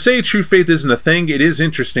 where I say true faith isn't a thing, it is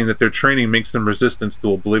interesting that their training makes them resistant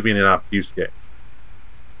to oblivion and obfuscate.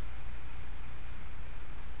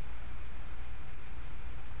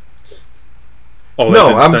 Oh,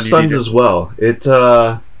 no, I'm stunned as well.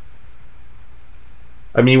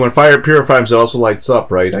 I mean, when fire purifies, it also lights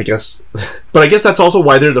up, right? I guess, but I guess that's also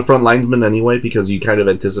why they're the front linesmen anyway, because you kind of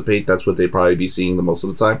anticipate that's what they'd probably be seeing the most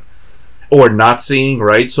of the time, or not seeing,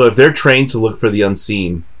 right? So if they're trained to look for the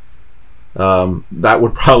unseen, that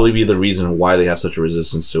would probably be the reason why they have such a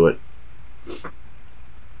resistance to it.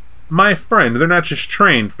 My friend, they're not just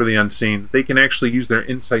trained for the unseen; they can actually use their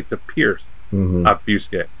insight to pierce,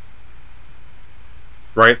 obfuscate.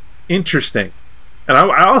 Right? Interesting. And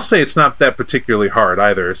I'll say it's not that particularly hard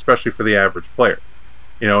either, especially for the average player.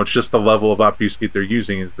 You know, it's just the level of obfuscate they're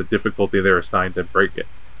using is the difficulty they're assigned to break it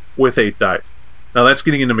with 8 dice. Now, that's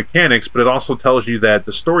getting into mechanics, but it also tells you that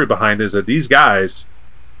the story behind it is that these guys,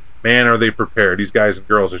 man, are they prepared. These guys and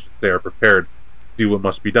girls, I should say, are prepared to do what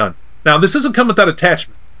must be done. Now, this doesn't come without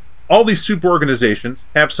attachment. All these super organizations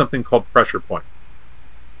have something called pressure points.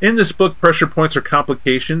 In this book, pressure points are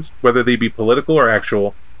complications, whether they be political or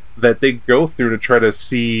actual, that they go through to try to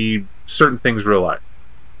see certain things realized.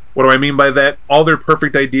 What do I mean by that? All their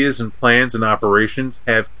perfect ideas and plans and operations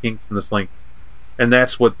have kinks in the slinky. And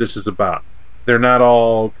that's what this is about. They're not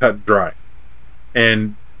all cut and dry.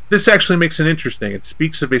 And this actually makes it interesting. It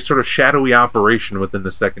speaks of a sort of shadowy operation within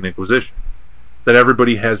the Second Inquisition, that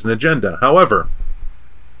everybody has an agenda. However,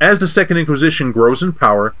 as the Second Inquisition grows in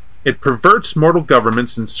power, it perverts mortal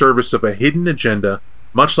governments in service of a hidden agenda,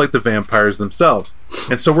 much like the vampires themselves.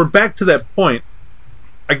 And so we're back to that point.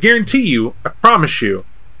 I guarantee you, I promise you,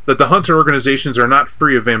 that the hunter organizations are not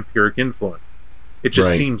free of vampiric influence. It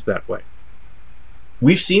just seems that way.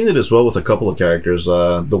 We've seen it as well with a couple of characters.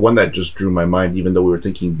 The one that just drew my mind, even though we were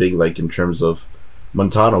thinking big, like in terms of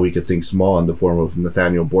Montano, we could think small in the form of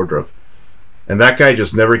Nathaniel Bordruff. And that guy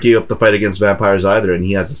just never gave up the fight against vampires either, and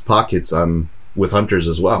he has his pockets with hunters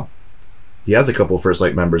as well. He has a couple First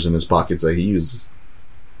Light members in his pockets that he uses.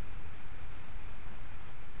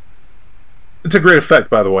 It's a great effect,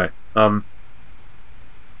 by the way.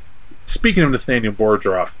 Speaking of Nathaniel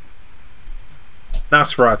Bordruff,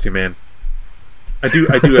 Nosferatu, man, I do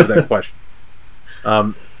have that question.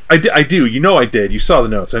 I do. You know I did. You saw the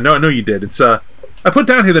notes. I know you did. It's I put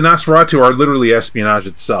down here the Nosferatu are literally espionage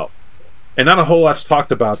itself, and not a whole lot's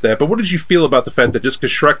talked about that. But what did you feel about the fact that just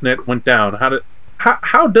because SchreckNet went down,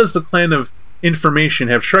 how does the clan of information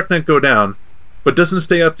have SchreckNet go down, but doesn't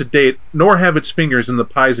stay up to date, nor have its fingers in the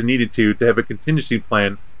pies it needed to have a contingency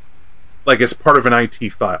plan, like as part of an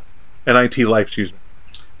IT file, an IT life, excuse me.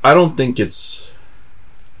 I don't think it's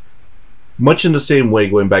much in the same way,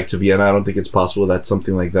 going back to Vienna. I don't think it's possible that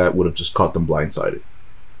something like that would have just caught them blindsided.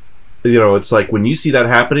 You know, it's like when you see that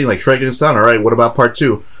happening, like SchreckNet's down, all right, what about part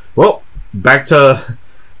 2? Well, back to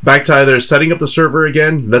either setting up the server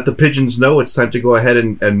again, let the pigeons know it's time to go ahead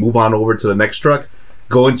and move on over to the next truck,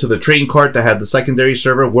 go into the train cart that had the secondary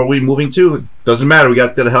server. Where are we moving to? Doesn't matter. We got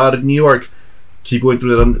to get the hell out of New York. Keep going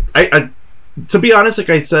through that. To be honest, like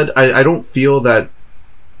I said, I don't feel that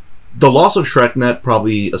the loss of SchreckNet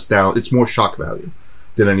probably it's more shock value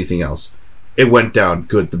than anything else. It went down.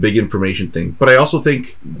 Good. The big information thing. But I also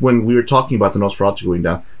think when we were talking about the Nosferatu going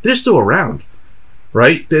down, they're still around.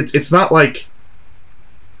 Right? It's not like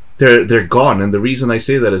they're gone. And the reason I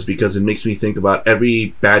say that is because it makes me think about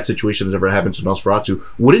every bad situation that's ever happened to Nosferatu.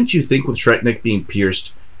 Wouldn't you think with SchreckNet being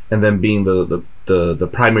pierced and then being the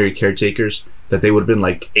primary caretakers that they would have been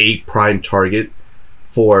like a prime target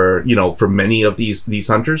for many of these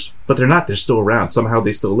hunters? But they're not. They're still around. Somehow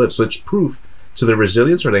they still live. So it's proof to their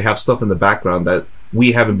resilience, or they have stuff in the background that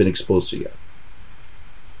we haven't been exposed to yet.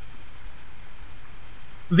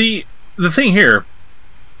 The thing here,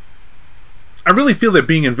 I really feel that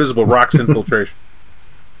being invisible rocks infiltration.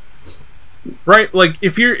 Right? Like,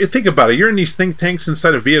 think about it, you're in these think tanks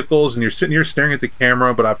inside of vehicles, and you're sitting here staring at the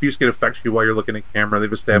camera, but obfuscate affects you while you're looking at camera.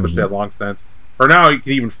 They've established that long since. Or now you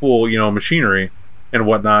can even fool, machinery and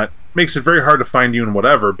whatnot. Makes it very hard to find you and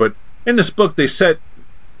whatever, but in this book, there's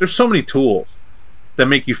so many tools that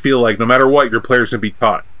make you feel like no matter what, your player's going to be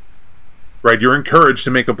caught. Right? You're encouraged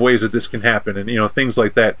to make up ways that this can happen, and, things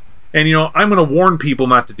like that. And, I'm going to warn people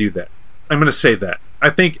not to do that. I'm going to say that. I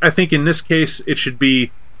think in this case, it should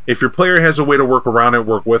be, if your player has a way to work around it,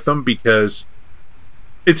 work with them, because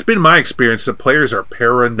it's been my experience that players are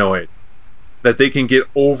paranoid, that they can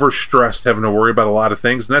get overstressed having to worry about a lot of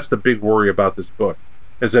things, and that's the big worry about this book,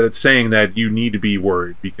 is that it's saying that you need to be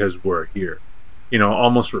worried because we're here,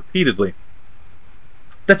 almost repeatedly.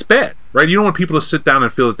 That's bad, right? You don't want people to sit down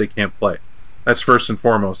and feel that they can't play. That's first and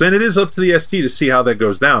foremost. And it is up to the ST to see how that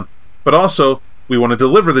goes down. But also, we want to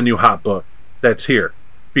deliver the new hot book that's here.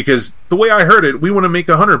 Because the way I heard it, we want to make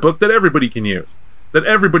a hunter book that everybody can use, that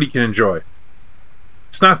everybody can enjoy.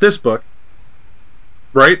 It's not this book,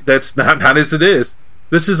 right? That's not as it is.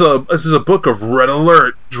 This is a book of red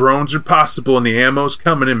alert. Drones are possible, and the ammo's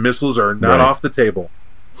coming, and missiles are not off the table.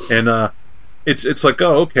 And it's like,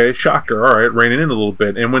 oh, okay, shocker. All right, reining in a little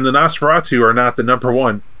bit. And when the Nosferatu are not the number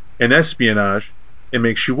one in espionage, it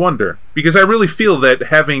makes you wonder. Because I really feel that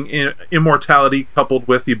having immortality coupled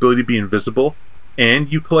with the ability to be invisible,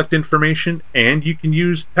 and you collect information, and you can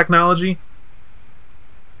use technology,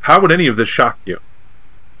 how would any of this shock you?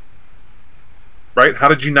 Right? How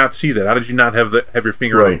did you not see that? How did you not have your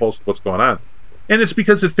finger on the pulse of what's going on? And it's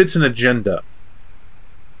because it fits an agenda.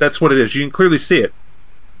 That's what it is. You can clearly see it.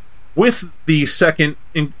 With the second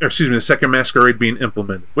masquerade being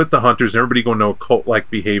implemented, with the hunters and everybody going to a cult-like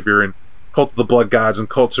behavior, and cult of the blood gods, and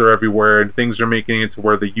cults are everywhere, and things are making it to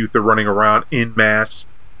where the youth are running around in mass.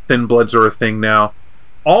 Thin bloods are a thing now.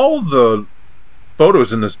 All the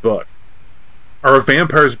photos in this book are of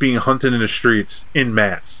vampires being hunted in the streets in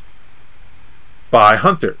mass by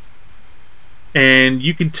hunters, and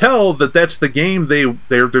you can tell that that's the game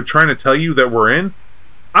they're trying to tell you that we're in.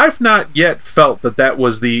 I've not yet felt that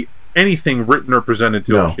was anything written or presented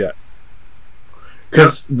to us yet.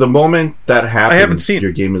 Because the moment that happens,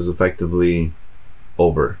 your game is effectively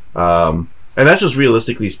over. And that's just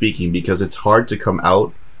realistically speaking, because it's hard to come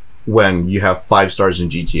out when you have 5 stars in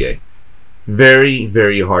GTA. Very,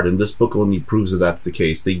 very hard. And this book only proves that that's the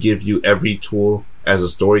case. They give you every tool as a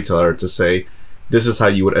storyteller to say, this is how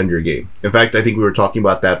you would end your game. In fact, I think we were talking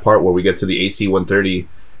about that part where we get to the AC-130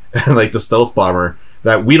 and like the stealth bomber,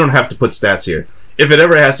 that we don't have to put stats here. If it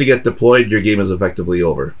ever has to get deployed, your game is effectively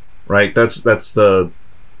over. Right? That's the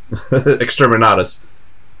Exterminatus.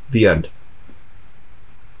 The end.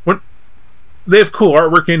 they have cool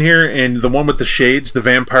artwork in here, and the one with the shades, the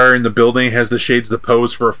vampire in the building has the shades to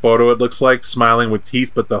pose for a photo, it looks like, smiling with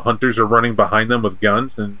teeth, but the hunters are running behind them with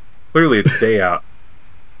guns, and clearly it's day out.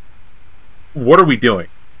 What are we doing?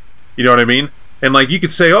 You know what I mean? And, like, you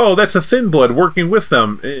could say, oh, that's a Thin Blood working with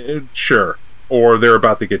them. Sure. Or they're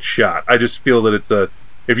about to get shot. I just feel that it's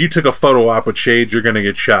if you took a photo op with shades, you're going to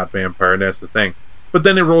get shot, vampire, and that's the thing. But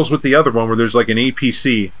then it rolls with the other one where there's, like, an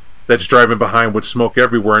APC that's driving behind with smoke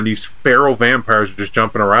everywhere, and these feral vampires are just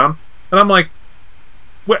jumping around. And I'm like,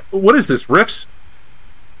 what is this, Rifts?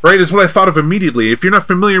 Right, is what I thought of immediately. If you're not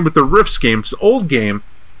familiar with the Rifts game, it's an old game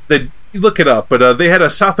that, you look it up, but they had a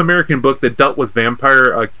South American book that dealt with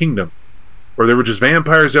Vampire Kingdom, where there were just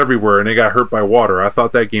vampires everywhere, and they got hurt by water. I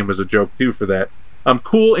thought that game was a joke, too, for that.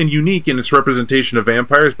 Cool and unique in its representation of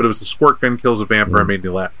vampires, but it was the squirt gun kills a vampire made me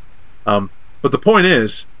laugh. But the point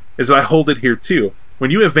is that I hold it here, too. When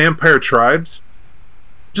you have vampire tribes,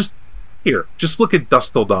 just look at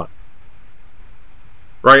Dusk Till Dawn.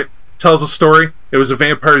 Right? Tells a story. It was a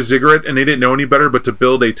vampire ziggurat, and they didn't know any better but to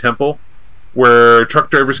build a temple where truck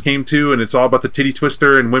drivers came to, and it's all about the titty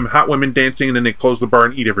twister and hot women dancing, and then they close the bar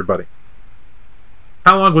and eat everybody.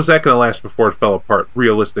 How long was that going to last before it fell apart,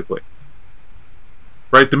 realistically?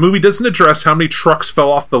 Right? The movie doesn't address how many trucks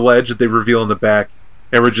fell off the ledge that they reveal in the back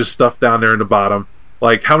and were just stuffed down there in the bottom.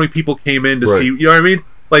 Like, how many people came in to see, you know what I mean?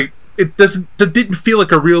 Like, it didn't feel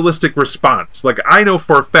like a realistic response. Like, I know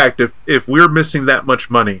for a fact if we're missing that much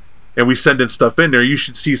money and we send in stuff in there, you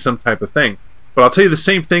should see some type of thing. But I'll tell you the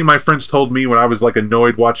same thing my friends told me when I was, like,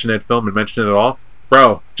 annoyed watching that film and mentioning it all.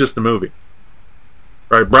 Bro, just a movie.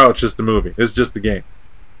 Right, bro, it's just a movie. It's just a game.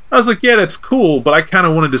 I was like, yeah, that's cool, but I kind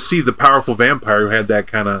of wanted to see the powerful vampire who had that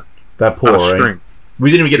kind of pull, right? string. We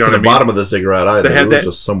didn't even get to the bottom of the ziggurat either. They were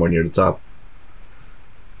just somewhere near the top.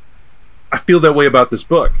 I feel that way about this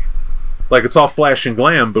book. Like, it's all flash and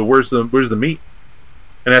glam, but where's the meat?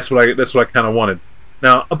 And that's what I kind of wanted.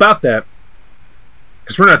 Now, about that,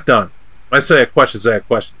 because we're not done. When I say I have questions, I have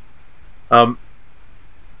questions.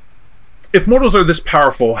 If mortals are this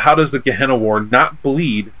powerful, how does the Gehenna War not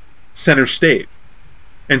bleed center stage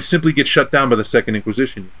and simply get shut down by the Second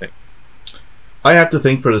Inquisition, you think? I have to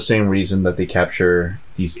think for the same reason that they capture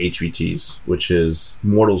these HVTs, which is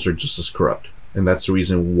mortals are just as corrupt. And that's the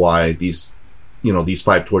reason why these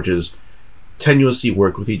five torches tenuously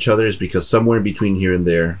work with each other, is because somewhere in between here and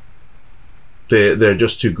there, they're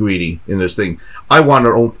just too greedy in this thing. I want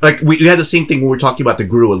our own... Like, we had the same thing when we were talking about the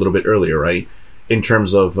Gru a little bit earlier, right? In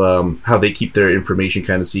terms of how they keep their information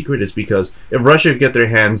kind of secret. It's because if Russia get their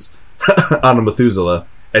hands on a Methuselah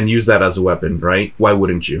and use that as a weapon, right? Why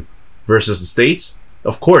wouldn't you? Versus the States?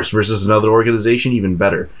 Of course. Versus another organization? Even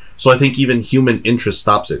better. So I think even human interest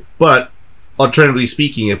stops it. But alternatively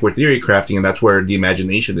speaking, if we're theory crafting, and that's where the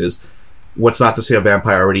imagination is, what's not to say a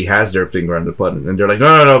vampire already has their finger on the button, and they're like,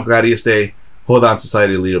 no, Gladius, stay. Hold on,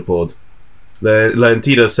 Society Leopold.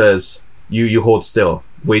 Lentita says, you hold still.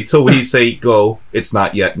 Wait till we say go. It's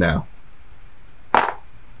not yet now.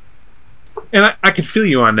 And I could feel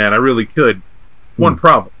you on that. I really could. One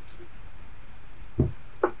problem.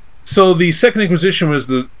 So the Second Inquisition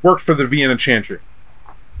worked for the Vienna Chantry,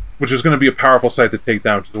 which was going to be a powerful site to take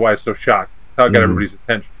down, which is why it's so shocked. How it got everybody's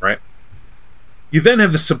attention, right? You then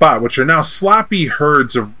have the Sabbat, which are now sloppy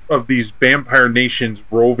herds of these vampire nations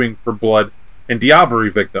roving for blood and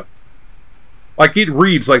diablerie victims. Like, it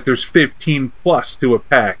reads like there's 15 plus to a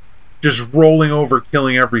pack, just rolling over,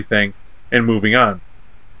 killing everything, and moving on.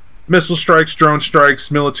 Missile strikes, drone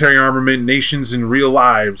strikes, military armament, nations in real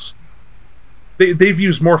lives. They've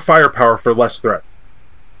used more firepower for less threats.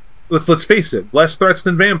 Let's face it, less threats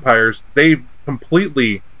than vampires. They've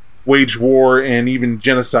completely waged war and even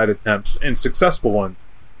genocide attempts, and successful ones,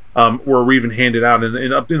 were even handed out in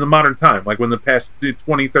the modern time, like when the past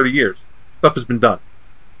 20, 30 years. Stuff has been done.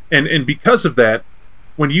 And because of that,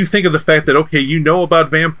 when you think of the fact that, okay, you know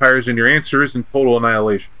about vampires and your answer is in total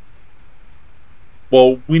annihilation,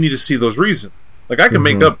 well, we need to see those reasons. Like, I can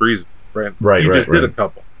make up reasons, right? You just did a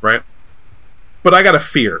couple, right? But I got a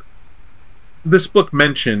fear. This book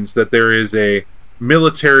mentions that there is a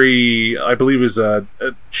military, I believe is a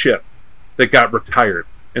ship that got retired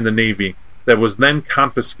in the Navy that was then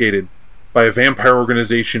confiscated by a vampire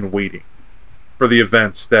organization waiting for the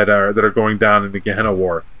events that are going down in the Gehenna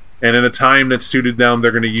War. And in a time that suited them,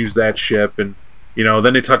 they're going to use that ship. And,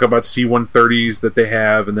 then they talk about C-130s that they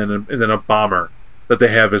have, and then a bomber that they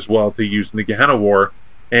have as well to use in the Gehenna War.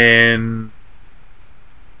 And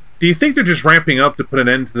do you think they're just ramping up to put an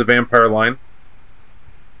end to the vampire line?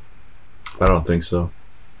 I don't think so.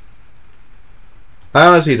 I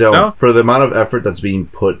honestly don't. No? For the amount of effort that's being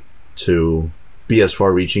put to be as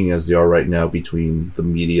far-reaching as they are right now between the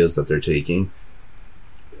medias that they're taking,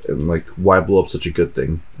 And like, why blow up such a good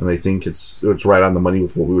thing? And I think it's right on the money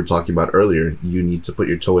with what we were talking about earlier. You need to put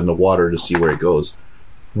your toe in the water to see where it goes.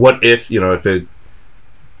 What if, if it,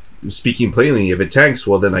 speaking plainly, if it tanks,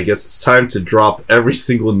 well then I guess it's time to drop every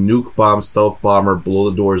single nuke bomb, stealth bomber, blow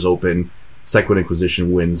the doors open. Second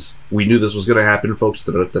Inquisition wins. We knew this was going to happen, folks.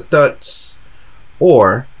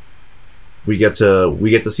 Or we get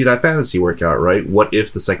to see that fantasy work out, right? What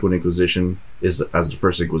if the Second Inquisition is as the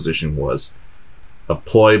First Inquisition was? A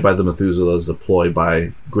ploy by the Methuselahs, a ploy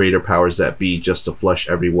by greater powers that be, just to flush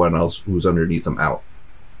everyone else who's underneath them out.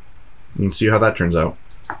 You can see how that turns out.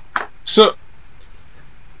 So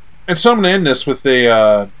I'm going to end this with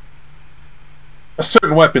a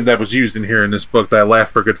certain weapon that was used in here in this book that I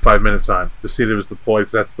laughed for a good 5 minutes on to see that it was deployed,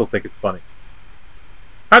 because I still think it's funny.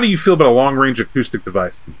 How do you feel about a long-range acoustic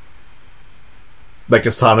device? Like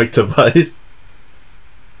a sonic device?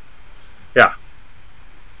 Yeah.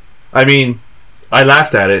 I mean, I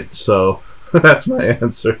laughed at it, so that's my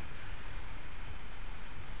answer.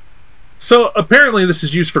 So apparently this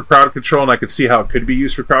is used for crowd control, and I could see how it could be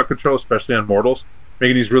used for crowd control, especially on mortals.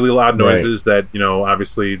 Making these really loud noises that,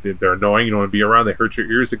 obviously they're annoying. You don't want to be around. They hurt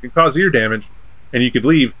your ears. It can cause ear damage, and you could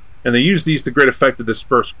leave. And they use these to great effect to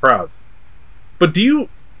disperse crowds. But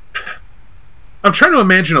I'm trying to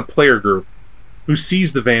imagine a player group who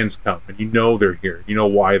sees the vans come, and they're here. You know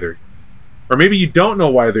why they're here. Or maybe you don't know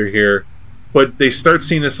why they're here, but they start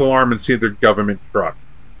seeing this alarm and see their government trucks.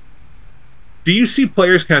 Do you see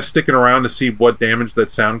players kind of sticking around to see what damage that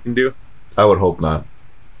sound can do? I would hope not.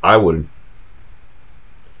 I wouldn't.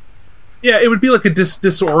 Yeah, it would be like a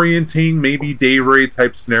disorienting, maybe day raid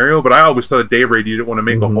type scenario, but I always thought a day raid you didn't want to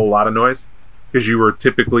make a whole lot of noise, because you were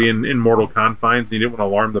typically in mortal confines and you didn't want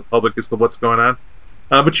to alarm the public as to what's going on.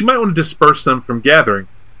 But you might want to disperse them from gathering.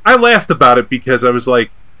 I laughed about it because I was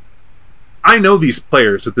like, I know these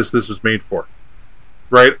players that this was made for.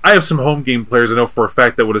 Right? I have some home game players I know for a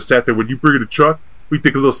fact that would have sat there, when you bring in a truck, we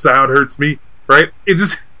think a little sound hurts me. Right?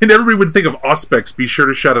 And everybody would think of Auspex, be sure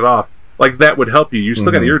to shut it off. Like that would help you. You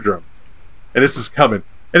still got an eardrum. And this is coming.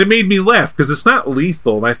 And it made me laugh, because it's not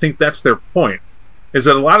lethal, and I think that's their point, is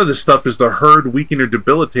that a lot of this stuff is to herd, weaken, or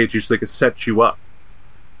debilitate you so they can set you up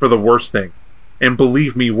for the worst things. And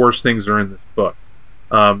believe me, worse things are in this book.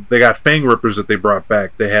 They got Fang Rippers that they brought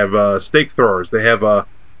back. They have Stake Throwers. They have,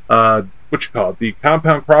 the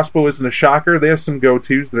Compound Crossbow isn't a shocker. They have some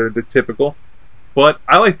go-tos that are the typical. But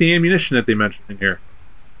I like the ammunition that they mentioned in here.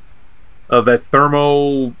 That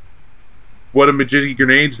thermo... what-a-majiggy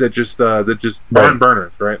grenades that just burn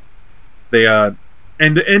burners, right? They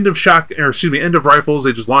end of rifles,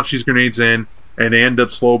 they just launch these grenades in, and they end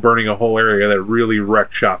up slow burning a whole area that really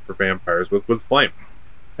wreck shop for vampires with flame.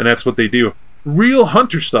 And that's what they do. Real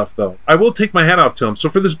hunter stuff, though. I will take my hat off to them. So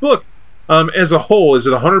for this book, as a whole, is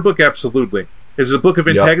it a hunter book? Absolutely. Is it a book of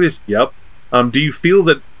antagonists? Yep. Do you feel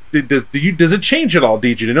that does it change at all,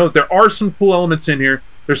 DJ? To know that there are some cool elements in here.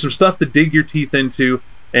 There's some stuff to dig your teeth into.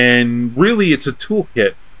 And really, it's a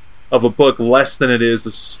toolkit of a book less than it is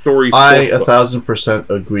a story. I 1,000%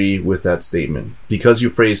 agree with that statement. Because you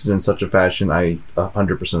phrased it in such a fashion, I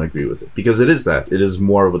 100% agree with it. Because it is that. It is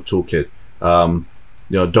more of a toolkit.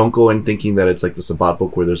 Don't go in thinking that it's like the Sabbat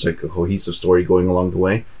book where there's like a cohesive story going along the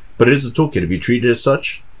way. But it is a toolkit. If you treat it as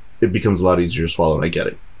such, it becomes a lot easier to swallow, and I get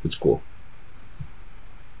it. It's cool.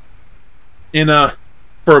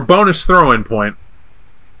 For a bonus throw-in point,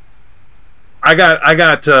 I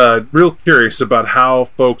got real curious about how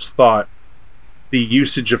folks thought the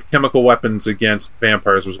usage of chemical weapons against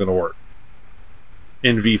vampires was going to work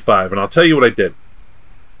in V5, and I'll tell you what I did.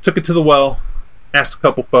 Took it to the well, asked a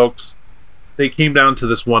couple folks. They came down to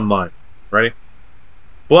this one line. Ready?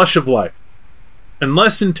 Blush of life.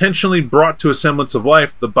 Unless intentionally brought to a semblance of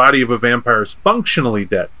life, the body of a vampire is functionally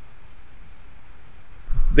dead.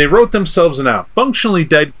 They wrote themselves an out. Functionally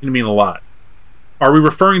dead can mean a lot. Are we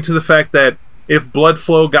referring to the fact that if blood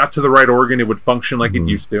flow got to the right organ, it would function like it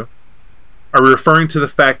used to? Are we referring to the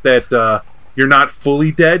fact that you're not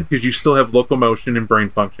fully dead because you still have locomotion and brain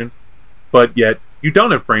function, but yet you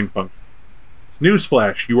don't have brain function?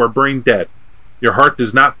 Newsflash, you are brain dead. Your heart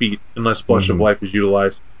does not beat unless blush of life is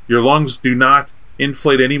utilized. Your lungs do not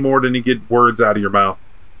inflate any more than you get words out of your mouth.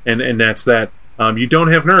 And that's that. You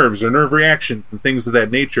don't have nerves or nerve reactions and things of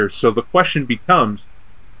that nature. So the question becomes,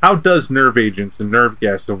 how does nerve agents and nerve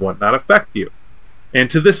gas and whatnot affect you? And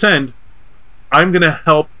to this end, I'm going to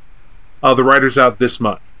help the writers out this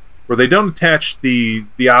much, where they don't attach the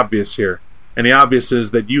obvious here. And the obvious is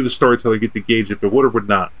that you, the storyteller, get to gauge if it would or would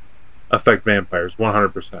not affect vampires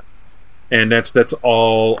 100%. And that's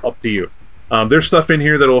all up to you. There's stuff in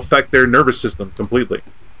here that will affect their nervous system completely,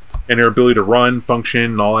 and their ability to run, function,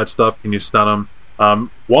 and all that stuff. Can you stun them?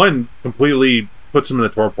 One completely puts them in the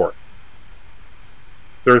torpor.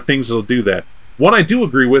 There are things that'll do that. One I do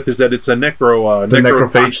agree with is that it's a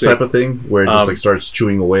necrophage type of thing, where it just starts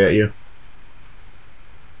chewing away at you.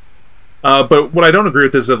 But what I don't agree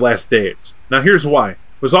with is it lasts days. Now here's why.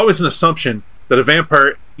 There's always an assumption that a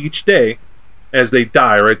vampire, each day, as they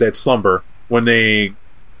die, right, that slumber, when they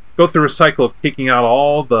go through a cycle of kicking out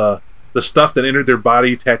all the stuff that entered their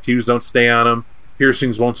body, tattoos don't stay on them,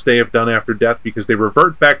 piercings won't stay if done after death, because they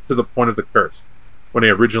revert back to the point of the curse, when they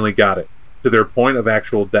originally got it, to their point of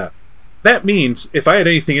actual death. That means, if I had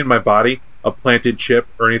anything in my body, a planted chip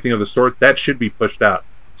or anything of the sort, that should be pushed out.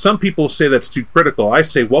 Some people say that's too critical. I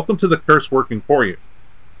say, welcome to the curse working for you.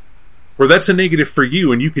 Where that's a negative for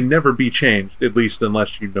you, and you can never be changed, at least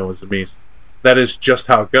unless you know as a beast. That is just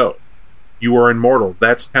how it goes. You are immortal.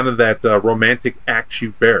 That's kind of that romantic axe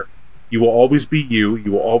you bear. You will always be you.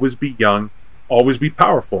 You will always be young. Always be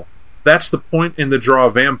powerful. That's the point in the draw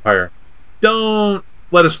of vampire. Don't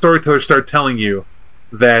let a storyteller start telling you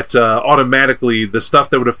that automatically the stuff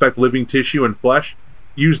that would affect living tissue and flesh,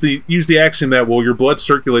 use the axiom that, well, your blood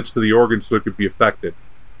circulates to the organs so it could be affected.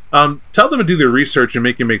 Tell them to do their research and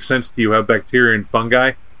make it make sense to you how bacteria and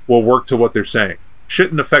fungi will work to what they're saying.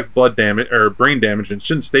 Shouldn't affect blood damage or brain damage and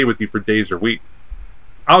shouldn't stay with you for days or weeks.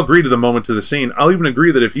 I'll agree to the moment to the scene. I'll even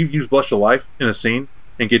agree that if you've used Blush of Life in a scene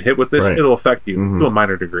and get hit with this, it'll affect you to a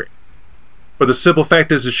minor degree. But the simple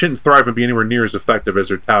fact is it shouldn't thrive and be anywhere near as effective as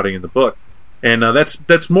they're touting in the book. And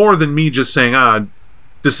that's more than me just saying,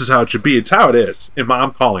 this is how it should be. It's how it is. And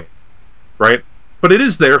I'm calling it. Right? But it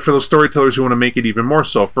is there for those storytellers who want to make it even more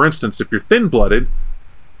so. For instance, if you're thin-blooded,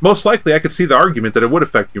 most likely I could see the argument that it would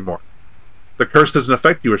affect you more. The curse doesn't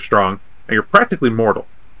affect you as strong, and you're practically mortal.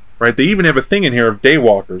 Right? They even have a thing in here of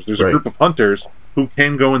daywalkers. There's a group of hunters who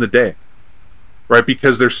can go in the day. Right?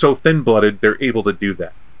 Because they're so thin-blooded, they're able to do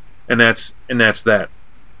that. And that's that.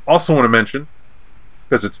 Also want to mention,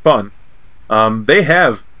 because it's fun, they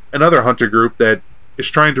have another hunter group that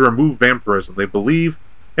is trying to remove vampirism. They believe,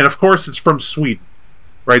 and of course it's from Sweden,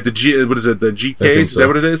 right? The GKs, is that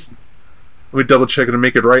what it is? Let me double check it and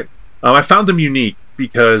make it right. I found them unique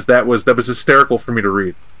because that was hysterical for me to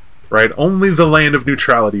read, right? Only the land of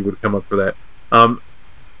neutrality would come up for that.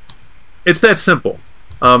 It's that simple.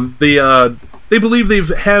 They believe they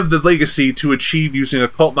have the legacy to achieve using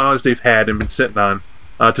occult knowledge they've had and been sitting on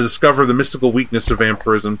to discover the mystical weakness of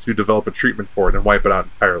vampirism, to develop a treatment for it and wipe it out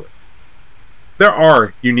entirely. There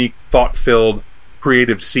are unique, thought-filled,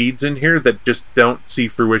 creative seeds in here that just don't see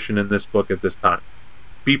fruition in this book at this time.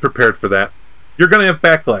 Be prepared for that. You're going to have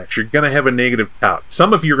backlash. You're going to have a negative tout.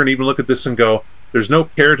 Some of you are going to even look at this and go, there's no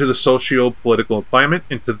care to the socio-political climate.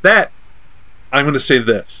 And to that, I'm going to say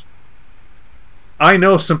this. I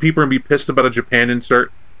know some people are going to be pissed about a Japan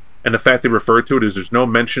insert, and the fact they refer to it is there's no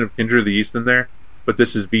mention of Kindred of the East in there, but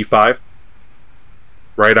this is V5.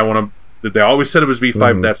 Right? They always said it was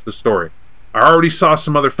V5, that's the story. I already saw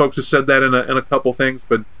some other folks who said that in a couple things,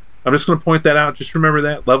 but I'm just going to point that out. Just remember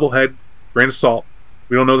that. Level head, grain of salt.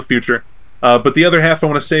 We don't know the future. But the other half I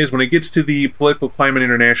want to say is when it gets to the political climate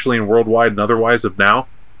internationally and worldwide and otherwise of now,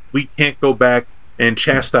 we can't go back and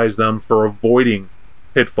chastise them for avoiding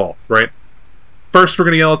pitfalls, right? First, we're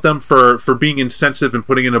going to yell at them for being insensitive and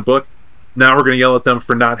putting in a book. Now we're going to yell at them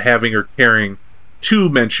for not having or caring to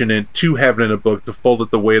mention it, to have it in a book, to fold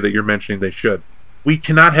it the way that you're mentioning they should. We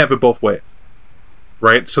cannot have it both ways.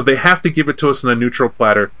 Right? So they have to give it to us in a neutral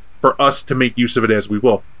platter for us to make use of it as we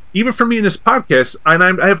will. Even for me in this podcast, and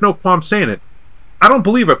I have no qualm saying it, I don't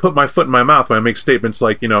believe I put my foot in my mouth when I make statements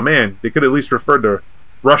like, man, they could at least refer to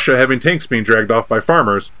Russia having tanks being dragged off by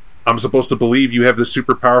farmers. I'm supposed to believe you have this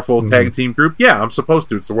super powerful tag team group? Yeah, I'm supposed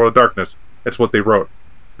to. It's the World of Darkness. That's what they wrote.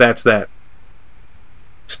 That's that.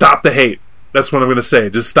 Stop the hate. That's what I'm going to say.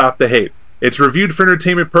 Just stop the hate. It's reviewed for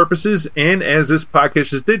entertainment purposes, and as this podcast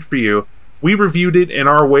just did for you, we reviewed it in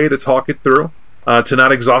our way to talk it through, to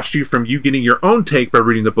not exhaust you from you getting your own take by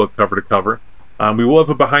reading the book cover to cover. We will have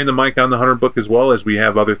a behind the mic on the Hunter book as well, as we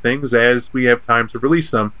have other things, as we have time to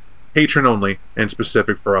release them. Patron only, and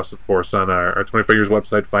specific for us, of course, on our 25 Years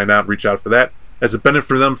website. Find out, reach out for that, as a benefit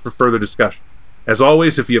for them for further discussion. As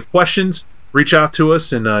always, if you have questions, reach out to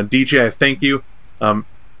us, and DJ, I thank you. Brennan,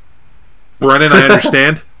 I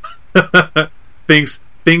understand.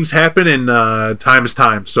 Things happen, and time is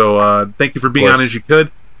time. So thank you for being on as you could,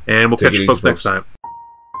 and we'll catch you folks next time.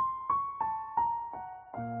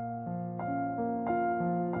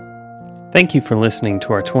 Thank you for listening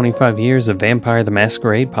to our 25 Years of Vampire the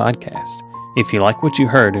Masquerade podcast. If you like what you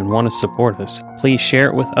heard and want to support us, please share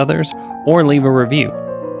it with others or leave a review.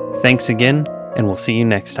 Thanks again, and we'll see you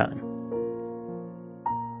next time.